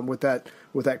with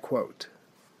that quote.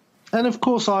 And of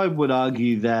course, I would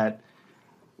argue that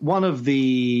one of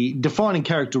the defining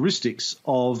characteristics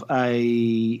of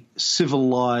a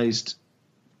civilized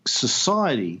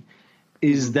society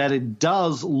is that it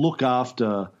does look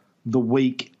after the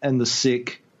weak and the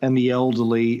sick and the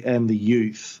elderly and the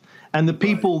youth and the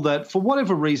people that for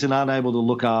whatever reason aren't able to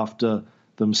look after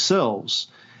themselves,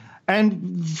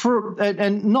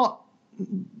 and not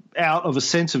out of a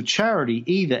sense of charity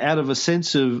either, out of a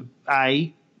sense of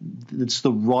it's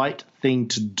the right thing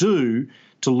to do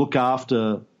to look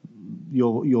after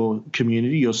your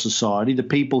community, your society, the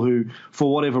people who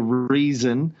for whatever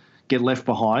reason get left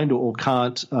behind or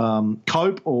can't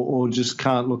cope or just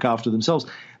can't look after themselves.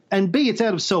 And B, it's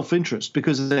out of self-interest,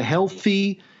 because a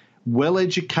healthy,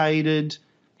 well-educated,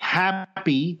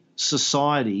 happy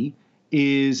society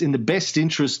is in the best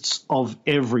interests of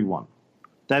everyone.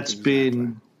 That's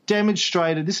been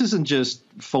demonstrated. This isn't just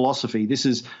philosophy. This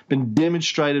has been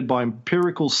demonstrated by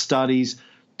empirical studies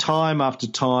time after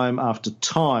time after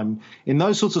time. In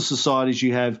those sorts of societies,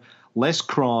 you have less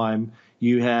crime,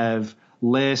 you have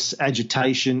less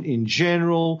agitation in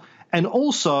general, and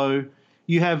also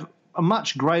you have a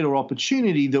much greater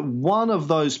opportunity that one of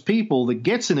those people that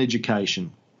gets an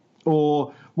education,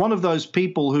 or one of those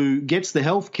people who gets the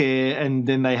health care and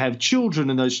then they have children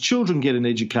and those children get an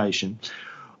education,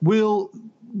 will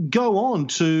go on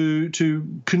to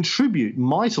contribute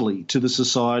mightily to the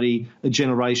society a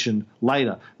generation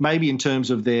later, maybe in terms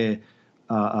of their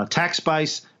tax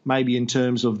base, maybe in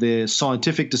terms of their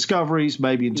scientific discoveries,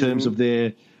 maybe in terms of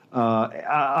their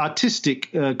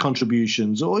artistic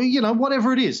contributions, or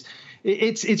whatever it is.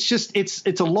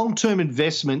 It's a long-term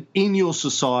investment in your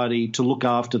society to look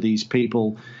after these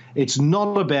people. It's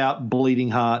not about bleeding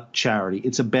heart charity.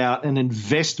 It's about an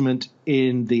investment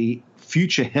in the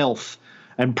future health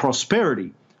and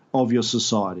prosperity of your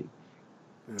society.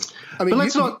 I mean, but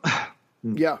let's not.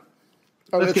 Yeah.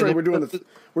 Oh, that's right. We're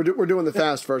doing the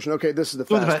fast version. Okay, this is the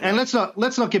fast version. And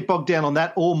let's not get bogged down on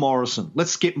that or Morrison.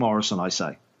 Let's skip Morrison, I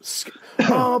say.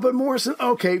 Oh, but Morrison.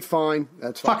 Okay, fine.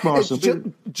 That's fine. Fuck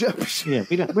Morrison. Yeah,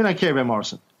 we don't care about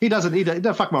Morrison. He doesn't.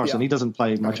 Fuck Morrison. Yeah. He doesn't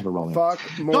play much of a role. Fuck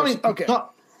Morrison. Okay.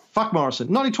 Fuck Morrison.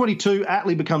 1922,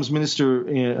 Attlee becomes minister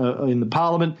in the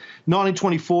Parliament.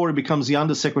 1924, he becomes the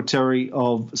Under-Secretary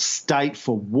of State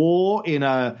for War in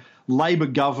a Labor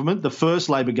government, the first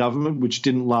Labor government, which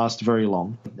didn't last very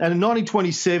long. And in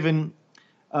 1927,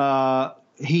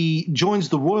 he joins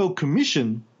the Royal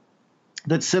Commission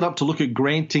that's set up to look at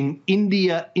granting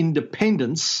India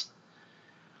independence,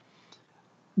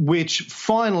 which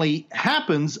finally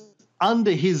happens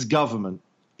under his government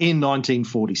in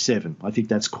 1947. I think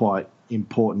that's quite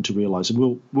important to realise,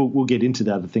 and we'll get into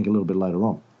that, I think, a little bit later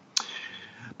on.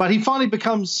 But he finally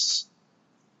becomes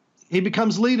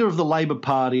leader of the Labor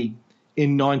Party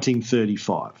in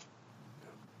 1935.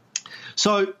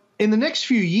 So in the next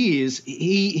few years,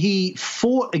 he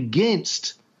fought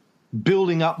against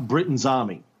building up Britain's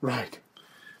army. Right.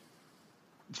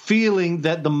 Feeling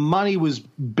that the money was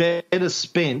better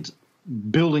spent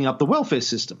building up the welfare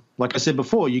system. Like I said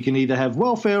before, you can either have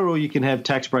welfare or you can have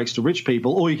tax breaks to rich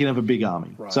people, or you can have a big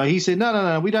army. Right. So he said,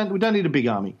 no, we don't need a big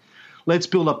army. Let's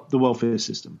build up the welfare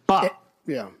system. But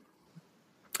yeah.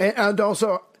 And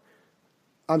also,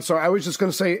 I'm sorry, I was just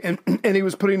going to say, and he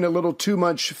was putting a little too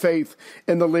much faith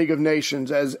in the League of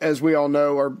Nations, as we all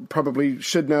know, or probably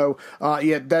should know.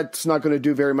 Yet that's not going to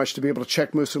do very much to be able to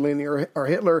check Mussolini or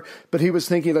Hitler. But he was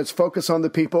thinking, let's focus on the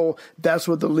people. That's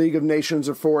what the League of Nations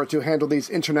are for, to handle these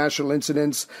international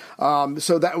incidents.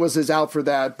 So that was his out for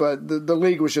that. But the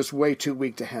League was just way too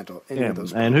weak to handle any of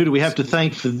those. And who do we have to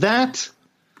thank for that?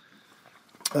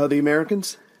 The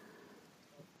Americans?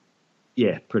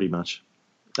 Yeah, pretty much.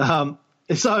 It had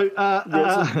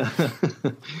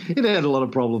a lot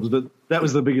of problems, but that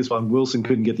was the biggest one. Wilson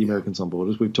couldn't get the Americans on board,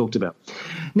 as we've talked about.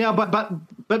 Now, but by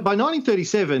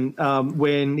 1937,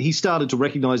 when he started to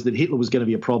recognise that Hitler was going to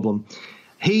be a problem,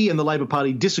 he and the Labor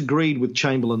Party disagreed with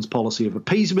Chamberlain's policy of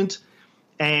appeasement,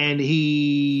 and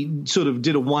he sort of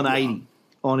did a 180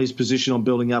 on his position on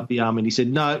building up the army. And he said,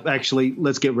 no, actually,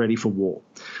 let's get ready for war.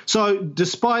 So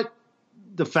despite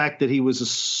the fact that he was a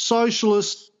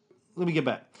socialist, let me get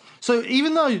back. So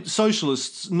even though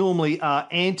socialists normally are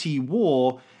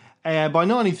anti-war, by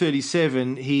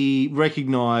 1937 he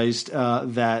recognised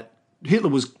that Hitler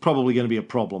was probably going to be a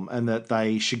problem and that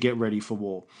they should get ready for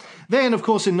war. Then, of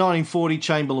course, in 1940,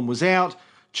 Chamberlain was out,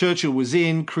 Churchill was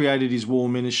in, created his war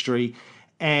ministry,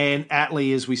 and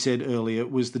Attlee, as we said earlier,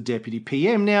 was the deputy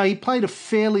PM. Now, he played a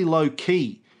fairly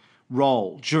low-key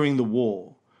role during the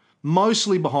war,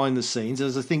 mostly behind the scenes.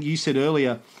 As I think you said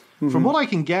earlier, from what I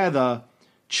can gather,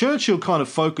 Churchill kind of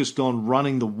focused on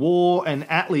running the war, and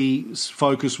Attlee's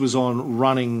focus was on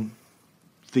running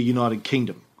the United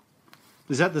Kingdom.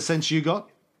 Is that the sense you got?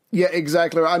 Yeah,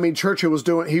 exactly. I mean, Churchill was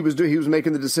he was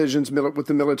making the decisions with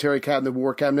the military cabinet,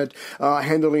 war cabinet,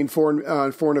 handling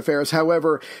foreign affairs.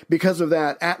 However, because of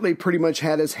that, Attlee pretty much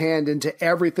had his hand into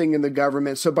everything in the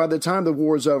government. So by the time the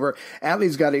war is over,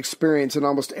 Attlee's got experience in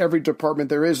almost every department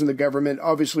there is in the government,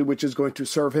 obviously, which is going to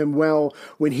serve him well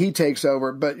when he takes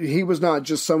over. But he was not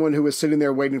just someone who was sitting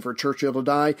there waiting for Churchill to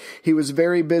die. He was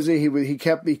very busy. He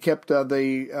kept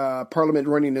the parliament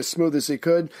running as smooth as he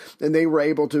could, and they were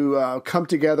able to come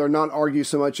together, not argue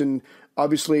so much, and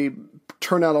obviously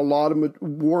turn out a lot of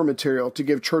war material to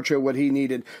give Churchill what he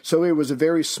needed. So it was a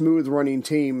very smooth running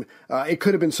team. It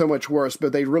could have been so much worse,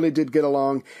 but they really did get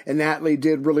along, and Attlee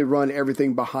did really run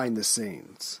everything behind the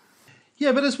scenes.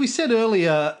 Yeah, but as we said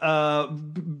earlier,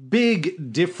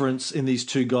 big difference in these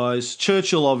two guys.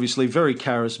 Churchill, obviously, very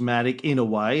charismatic in a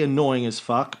way, annoying as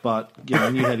fuck, but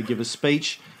knew how to give a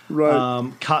speech.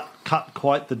 Right. Cut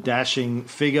quite the dashing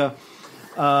figure.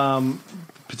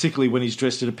 Particularly when he's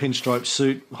dressed in a pinstripe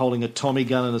suit, holding a Tommy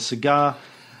gun and a cigar.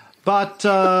 But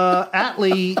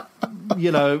Attlee,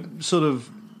 sort of,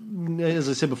 as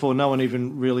I said before, no one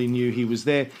even really knew he was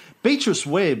there. Beatrice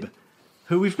Webb,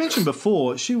 who we've mentioned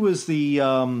before, she was the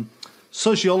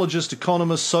sociologist,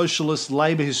 economist, socialist,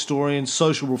 labour historian,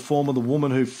 social reformer, the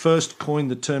woman who first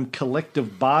coined the term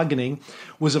collective bargaining,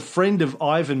 was a friend of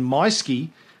Ivan Maisky,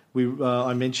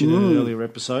 I mentioned in an earlier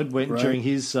episode, during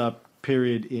his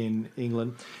period in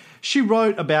England. She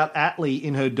wrote about Attlee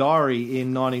in her diary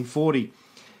in 1940.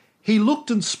 He looked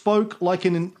and spoke like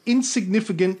an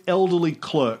insignificant elderly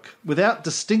clerk, without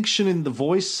distinction in the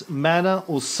voice, manner,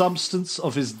 or substance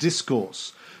of his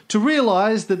discourse. To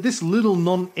realise that this little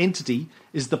non-entity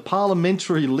is the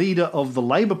parliamentary leader of the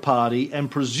Labour Party and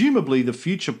presumably the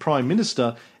future Prime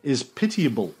Minister is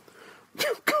pitiable.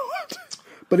 God.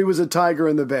 But he was a tiger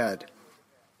in the bed.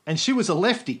 And she was a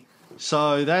lefty.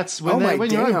 So that's when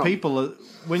your own people are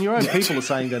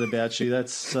saying that about you.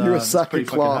 That's you're a sucker pretty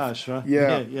fucking harsh, right?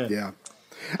 Yeah.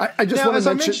 I just want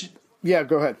to mention. Yeah,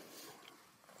 go ahead.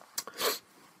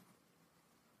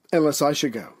 Unless I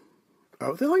should go.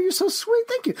 Oh, you're so sweet.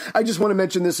 Thank you. I just want to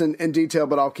mention this in detail,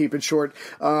 but I'll keep it short.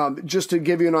 Just to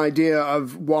give you an idea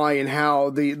of why and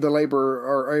how the Labour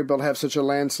are able to have such a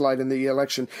landslide in the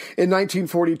election. In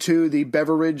 1942, the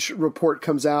Beveridge report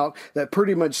comes out that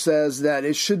pretty much says that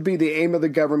it should be the aim of the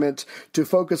government to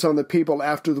focus on the people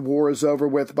after the war is over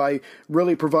with by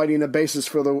really providing a basis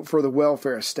for the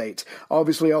welfare state.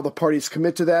 Obviously, all the parties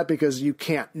commit to that because you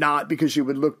can't not, because you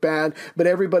would look bad. But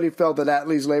everybody felt that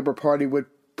Attlee's Labour Party would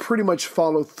pretty much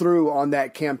follow through on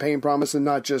that campaign promise and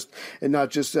not just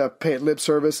pay it lip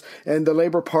service. And the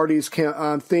Labour Party's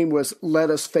theme was "Let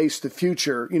us face the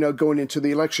future," going into the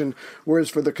election.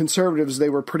 Whereas for the Conservatives, they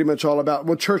were pretty much all about,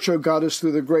 well, Churchill got us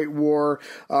through the Great War.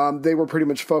 They were pretty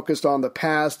much focused on the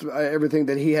past, everything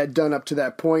that he had done up to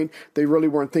that point. They really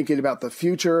weren't thinking about the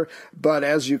future. But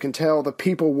as you can tell, the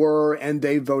people were, and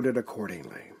they voted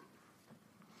accordingly.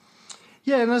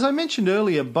 Yeah, and as I mentioned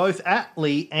earlier, both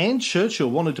Attlee and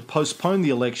Churchill wanted to postpone the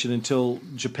election until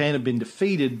Japan had been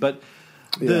defeated, but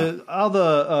there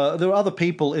were other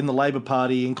people in the Labour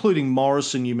Party, including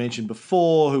Morrison, you mentioned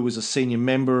before, who was a senior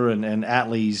member, and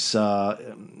Attlee's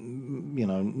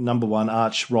number one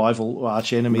arch rival or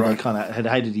arch enemy. Right. They kind of had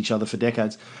hated each other for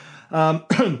decades.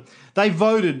 They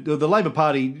voted, the Labour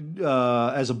Party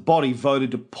as a body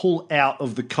voted to pull out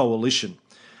of the coalition.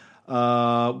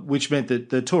 Which meant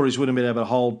that the Tories wouldn't have been able to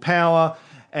hold power,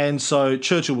 and so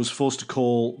Churchill was forced to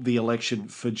call the election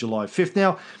for July 5th.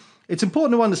 Now, it's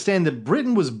important to understand that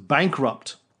Britain was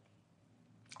bankrupt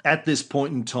at this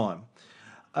point in time.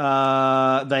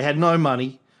 They had no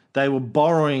money. They were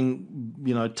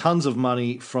borrowing, tons of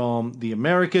money from the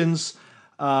Americans.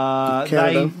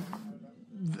 Canada.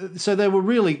 So they were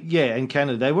really, and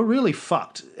Canada, they were really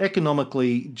fucked,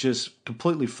 economically just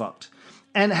completely fucked.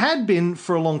 And had been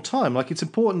for a long time. Like, it's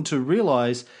important to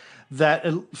realise that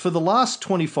for the last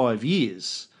 25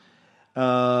 years,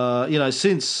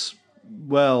 since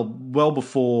well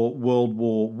before World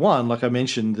War I, like I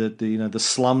mentioned, that the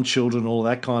slum children, all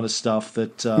that kind of stuff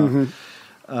that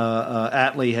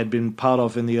Attlee had been part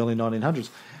of in the early 1900s,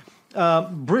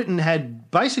 Britain had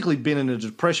basically been in a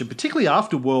depression, particularly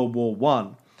after World War I.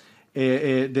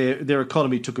 Their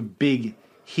economy took a big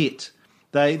hit.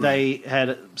 They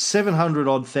had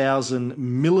 700,000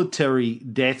 military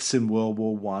deaths in World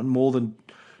War I, more than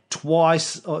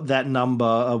twice that number,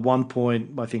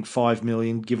 1.5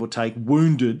 million, give or take,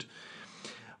 wounded,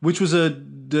 which was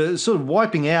sort of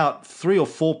wiping out 3 or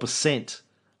 4%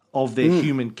 of their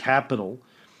human capital.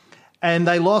 And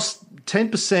they lost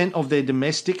 10% of their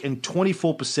domestic and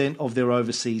 24% of their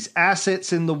overseas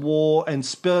assets in the war, and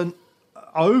spent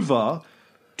over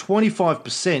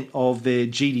 25% of their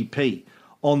GDP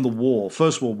on the war,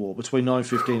 First World War, between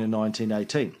 1915 and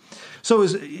 1918. So,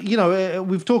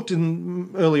 we've talked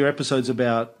in earlier episodes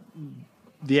about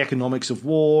the economics of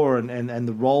war and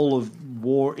the role of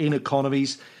war in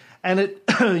economies. And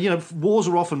wars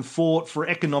are often fought for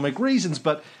economic reasons,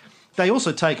 but they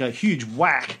also take a huge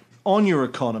whack on your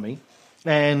economy.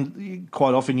 And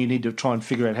quite often you need to try and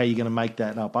figure out how you're going to make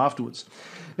that up afterwards.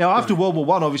 Now, after World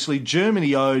War I, obviously,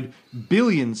 Germany owed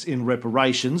billions in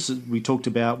reparations. We talked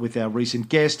about with our recent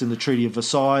guest and the Treaty of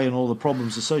Versailles and all the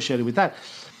problems associated with that.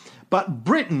 But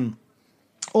Britain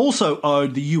also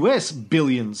owed the US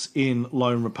billions in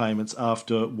loan repayments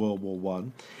after World War I.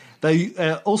 They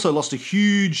also lost a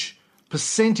huge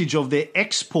percentage of their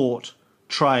export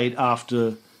trade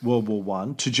after World War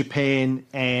I to Japan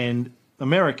and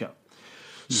America.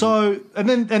 So, and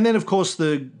then of course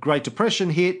the Great Depression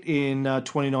hit in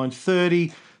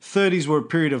 29-30. 30s were a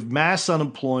period of mass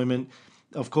unemployment.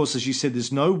 Of course, as you said,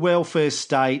 there's no welfare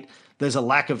state. There's a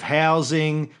lack of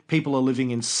housing. People are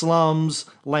living in slums.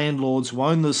 Landlords who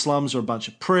own the slums are a bunch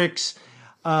of pricks.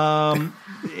 A lot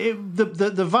of the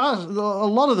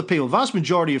people, the vast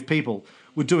majority of people,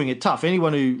 were doing it tough.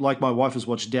 Anyone who, like my wife, has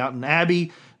watched Downton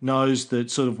Abbey knows that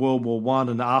sort of World War I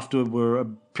and after were a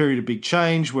period of big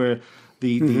change where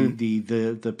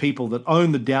The people that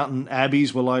own the Downton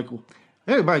Abbeys were like,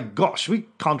 oh my gosh, we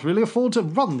can't really afford to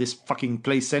run this fucking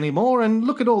place anymore. And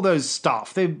look at all those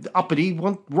staff. They're uppity,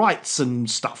 want rights and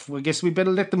stuff. I guess we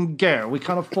better let them go. We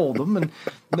can't afford them.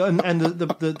 And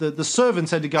the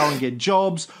servants had to go and get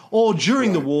jobs. Or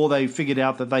during the war, they figured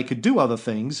out that they could do other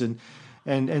things. And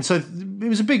so it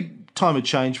was a big time of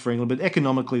change for England, but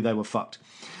economically they were fucked.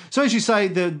 So as you say,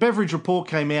 the Beveridge Report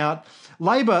came out.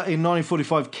 Labor in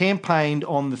 1945 campaigned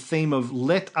on the theme of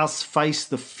let us face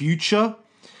the future,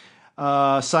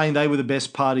 saying they were the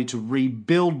best party to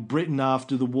rebuild Britain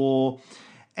after the war.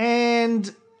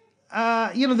 And,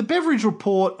 the Beveridge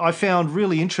Report I found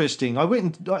really interesting.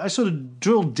 I sort of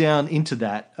drilled down into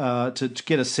that to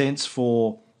get a sense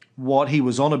for what he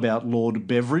was on about, Lord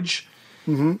Beveridge.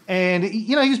 Mm-hmm. And,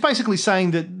 he was basically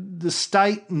saying that the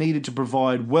state needed to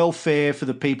provide welfare for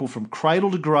the people from cradle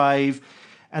to grave,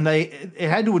 and it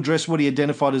had to address what he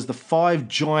identified as the 5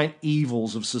 giant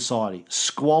evils of society: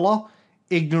 squalor,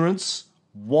 ignorance,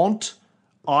 want,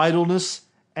 idleness,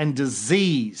 and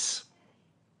disease.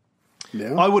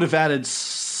 Yeah. I would have added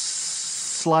sex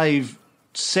slave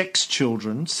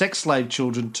children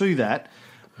to that,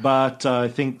 but I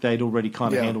think they'd already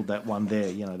kind of handled that one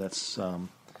there. That's...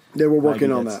 they were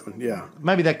working on that one, yeah.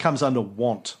 Maybe that comes under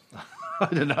want. I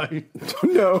don't know.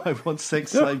 No. I want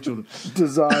sex slave children.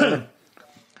 Desire.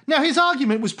 Now, his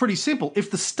argument was pretty simple. If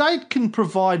the state can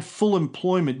provide full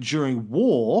employment during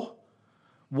war,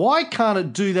 why can't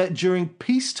it do that during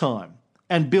peacetime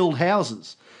and build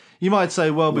houses? You might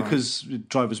say, well, because it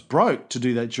drove us broke to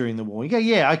do that during the war. You go,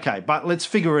 yeah, okay, but let's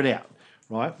figure it out,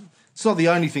 right? It's not the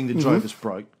only thing that drove us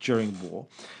broke during war.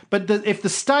 But if the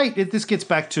state, this gets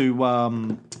back to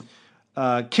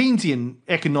Keynesian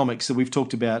economics that we've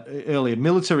talked about earlier,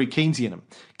 military Keynesianism,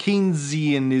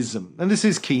 and this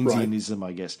is Keynesianism,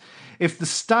 I guess. If the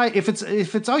state, if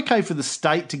it's okay for the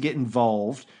state to get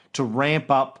involved to ramp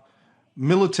up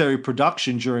military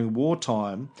production during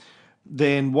wartime,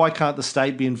 then why can't the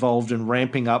state be involved in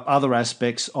ramping up other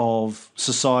aspects of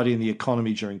society and the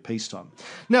economy during peacetime?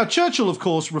 Now, Churchill, of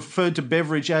course, referred to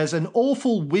Beveridge as an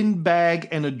awful windbag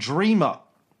and a dreamer.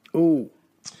 Ooh.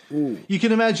 You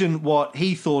can imagine what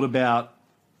he thought about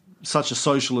such a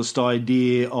socialist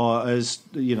idea, as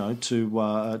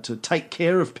to take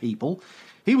care of people.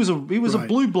 He was a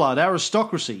blue blood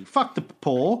aristocracy. Fuck the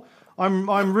poor.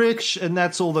 I'm rich, and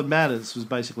that's all that matters. Was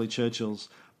basically Churchill's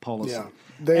policy. Yeah,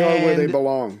 they are where they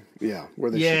belong. Yeah,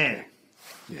 where they should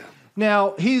be. Yeah.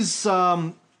 Now his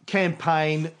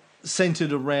campaign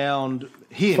centered around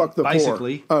him. Fuck the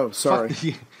basically. Poor. Oh, sorry.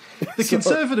 The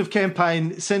Conservative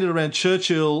campaign centred around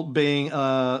Churchill being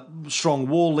a strong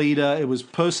war leader. It was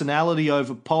personality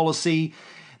over policy.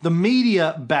 The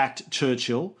media backed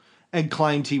Churchill and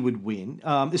claimed he would win,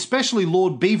 especially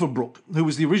Lord Beaverbrook, who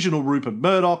was the original Rupert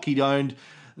Murdoch. He'd owned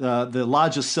the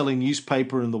largest selling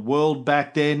newspaper in the world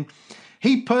back then.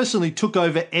 He personally took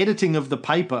over editing of the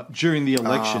paper during the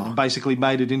election and basically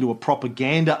made it into a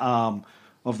propaganda arm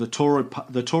of the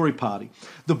Tory party.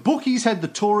 The bookies had the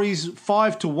Tories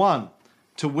 5-1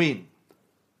 to win.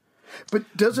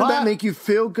 But doesn't that make you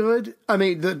feel good? I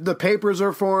mean, the papers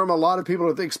are for him. A lot of people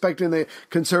are expecting the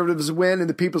Conservatives to win, and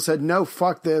the people said, no,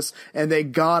 fuck this, and they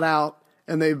got out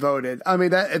and they voted. I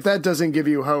mean, if that doesn't give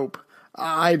you hope,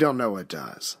 I don't know what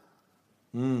does.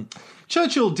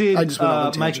 Churchill did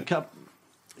make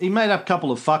he made up a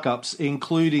couple of fuck-ups,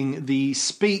 including the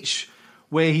speech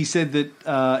where he said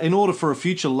that in order for a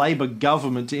future Labour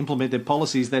government to implement their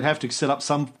policies, they'd have to set up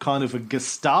some kind of a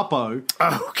Gestapo.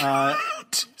 Oh, God.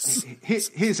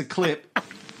 Here's a clip.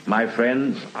 My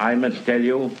friends, I must tell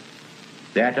you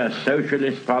that a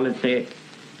socialist policy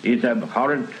is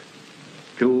abhorrent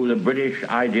to the British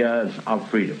ideas of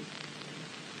freedom.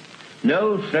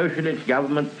 No socialist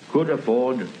government could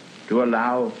afford to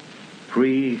allow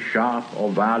free, sharp, or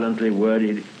violently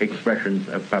worded expressions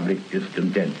of public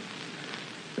discontent.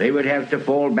 They would have to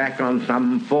fall back on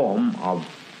some form of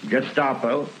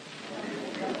Gestapo,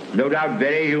 no doubt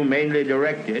very humanely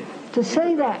directed. To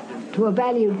say that to a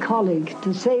valued colleague,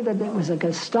 to say that it was a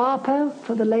Gestapo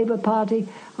for the Labour Party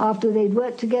after they'd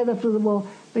worked together through the war,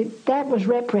 that was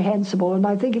reprehensible, and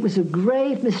I think it was a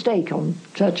grave mistake on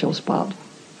Churchill's part.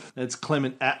 That's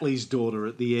Clement Attlee's daughter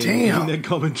at the end in their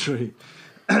commentary.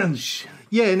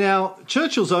 Yeah, now,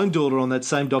 Churchill's own daughter on that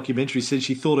same documentary said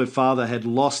she thought her father had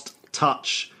lost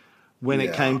touch when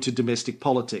it came to domestic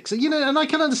politics. And I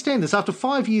can understand this. After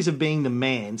 5 years of being the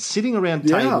man, sitting around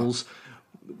tables,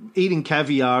 eating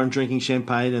caviar and drinking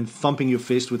champagne and thumping your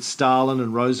fist with Stalin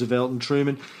and Roosevelt and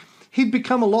Truman, he'd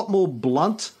become a lot more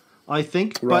blunt, I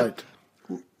think. Right.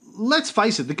 But let's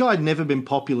face it, the guy had never been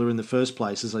popular in the first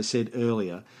place, as I said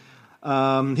earlier.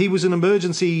 He was an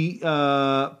emergency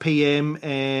PM,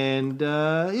 and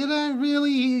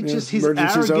really, just his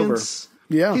arrogance.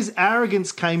 Yeah, his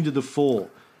arrogance came to the fore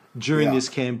during this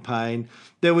campaign.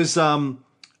 There was a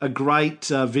great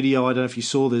video. I don't know if you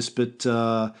saw this, but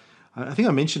I think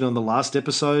I mentioned it on the last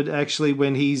episode actually,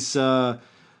 when he's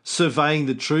surveying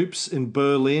the troops in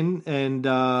Berlin and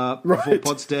before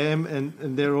Potsdam,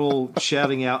 and they're all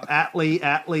shouting out "Attlee,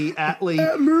 Attlee,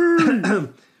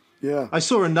 Attlee." Yeah, I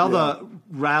saw another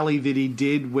rally that he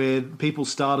did where people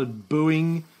started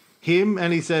booing him,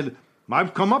 and he said,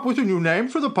 "I've come up with a new name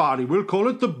for the party. We'll call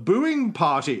it the Booing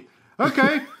Party."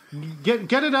 Okay,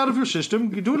 get it out of your system.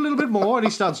 Do it a little bit more, and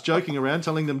he starts joking around,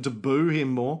 telling them to boo him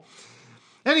more.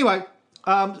 Anyway,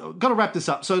 got to wrap this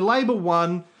up. So Labor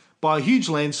won by a huge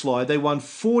landslide. They won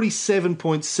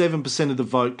 47.7% of the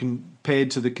vote compared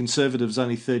to the Conservatives,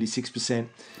 only 36%.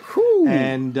 Whew.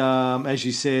 And as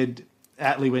you said,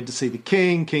 Attlee went to see the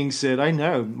King. King said, "I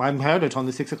know, I heard it on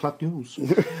the 6 o'clock news."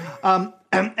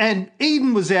 And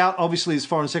Eden was out, obviously, as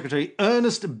Foreign Secretary.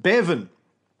 Ernest Bevin,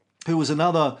 who was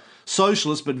another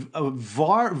socialist, but a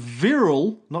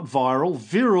virile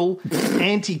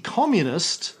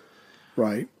anti-communist,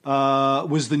 right,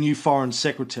 was the new Foreign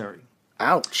Secretary.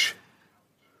 Ouch.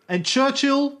 And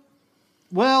Churchill,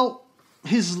 well,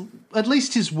 at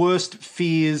least his worst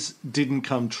fears didn't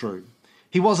come true.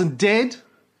 He wasn't dead.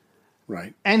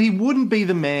 Right. And he wouldn't be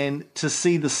the man to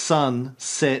see the sun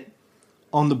set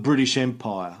on the British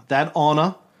Empire. That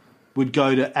honour would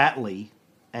go to Attlee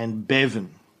and Bevin.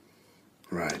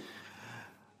 Right.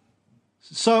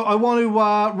 So I want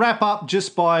to wrap up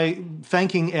just by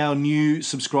thanking our new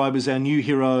subscribers, our new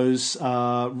heroes,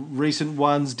 recent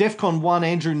ones. DEFCON 1,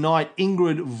 Andrew Knight,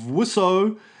 Ingrid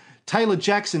Wusso, Taylor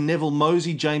Jackson, Neville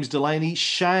Mosey, James Delaney,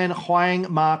 Shane Huang,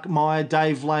 Mark Meyer,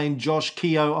 Dave Lane, Josh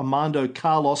Keogh, Armando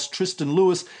Carlos, Tristan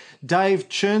Lewis, Dave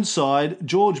Churnside,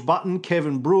 George Button,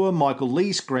 Kevin Brewer, Michael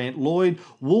Lease, Grant Lloyd,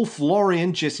 Wolf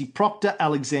Lorien, Jesse Proctor,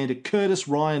 Alexander Curtis,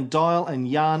 Ryan Dial, and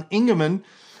Jan Ingerman.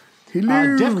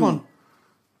 Hello. DEFCON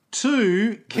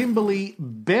 2, Kimberly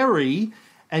Berry,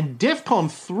 and DEFCON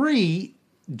 3,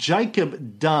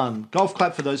 Jacob Dunn. Golf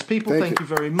clap for those people. Thank you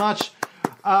very much.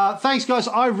 Thanks, guys.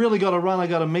 I really got to run. I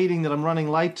got a meeting that I'm running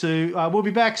late to. We'll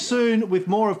be back soon with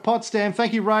more of Potsdam.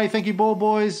 Thank you, Ray. Thank you, Ball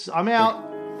Boys. I'm out.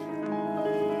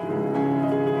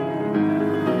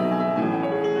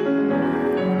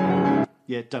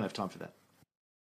 Yeah, don't have time for that.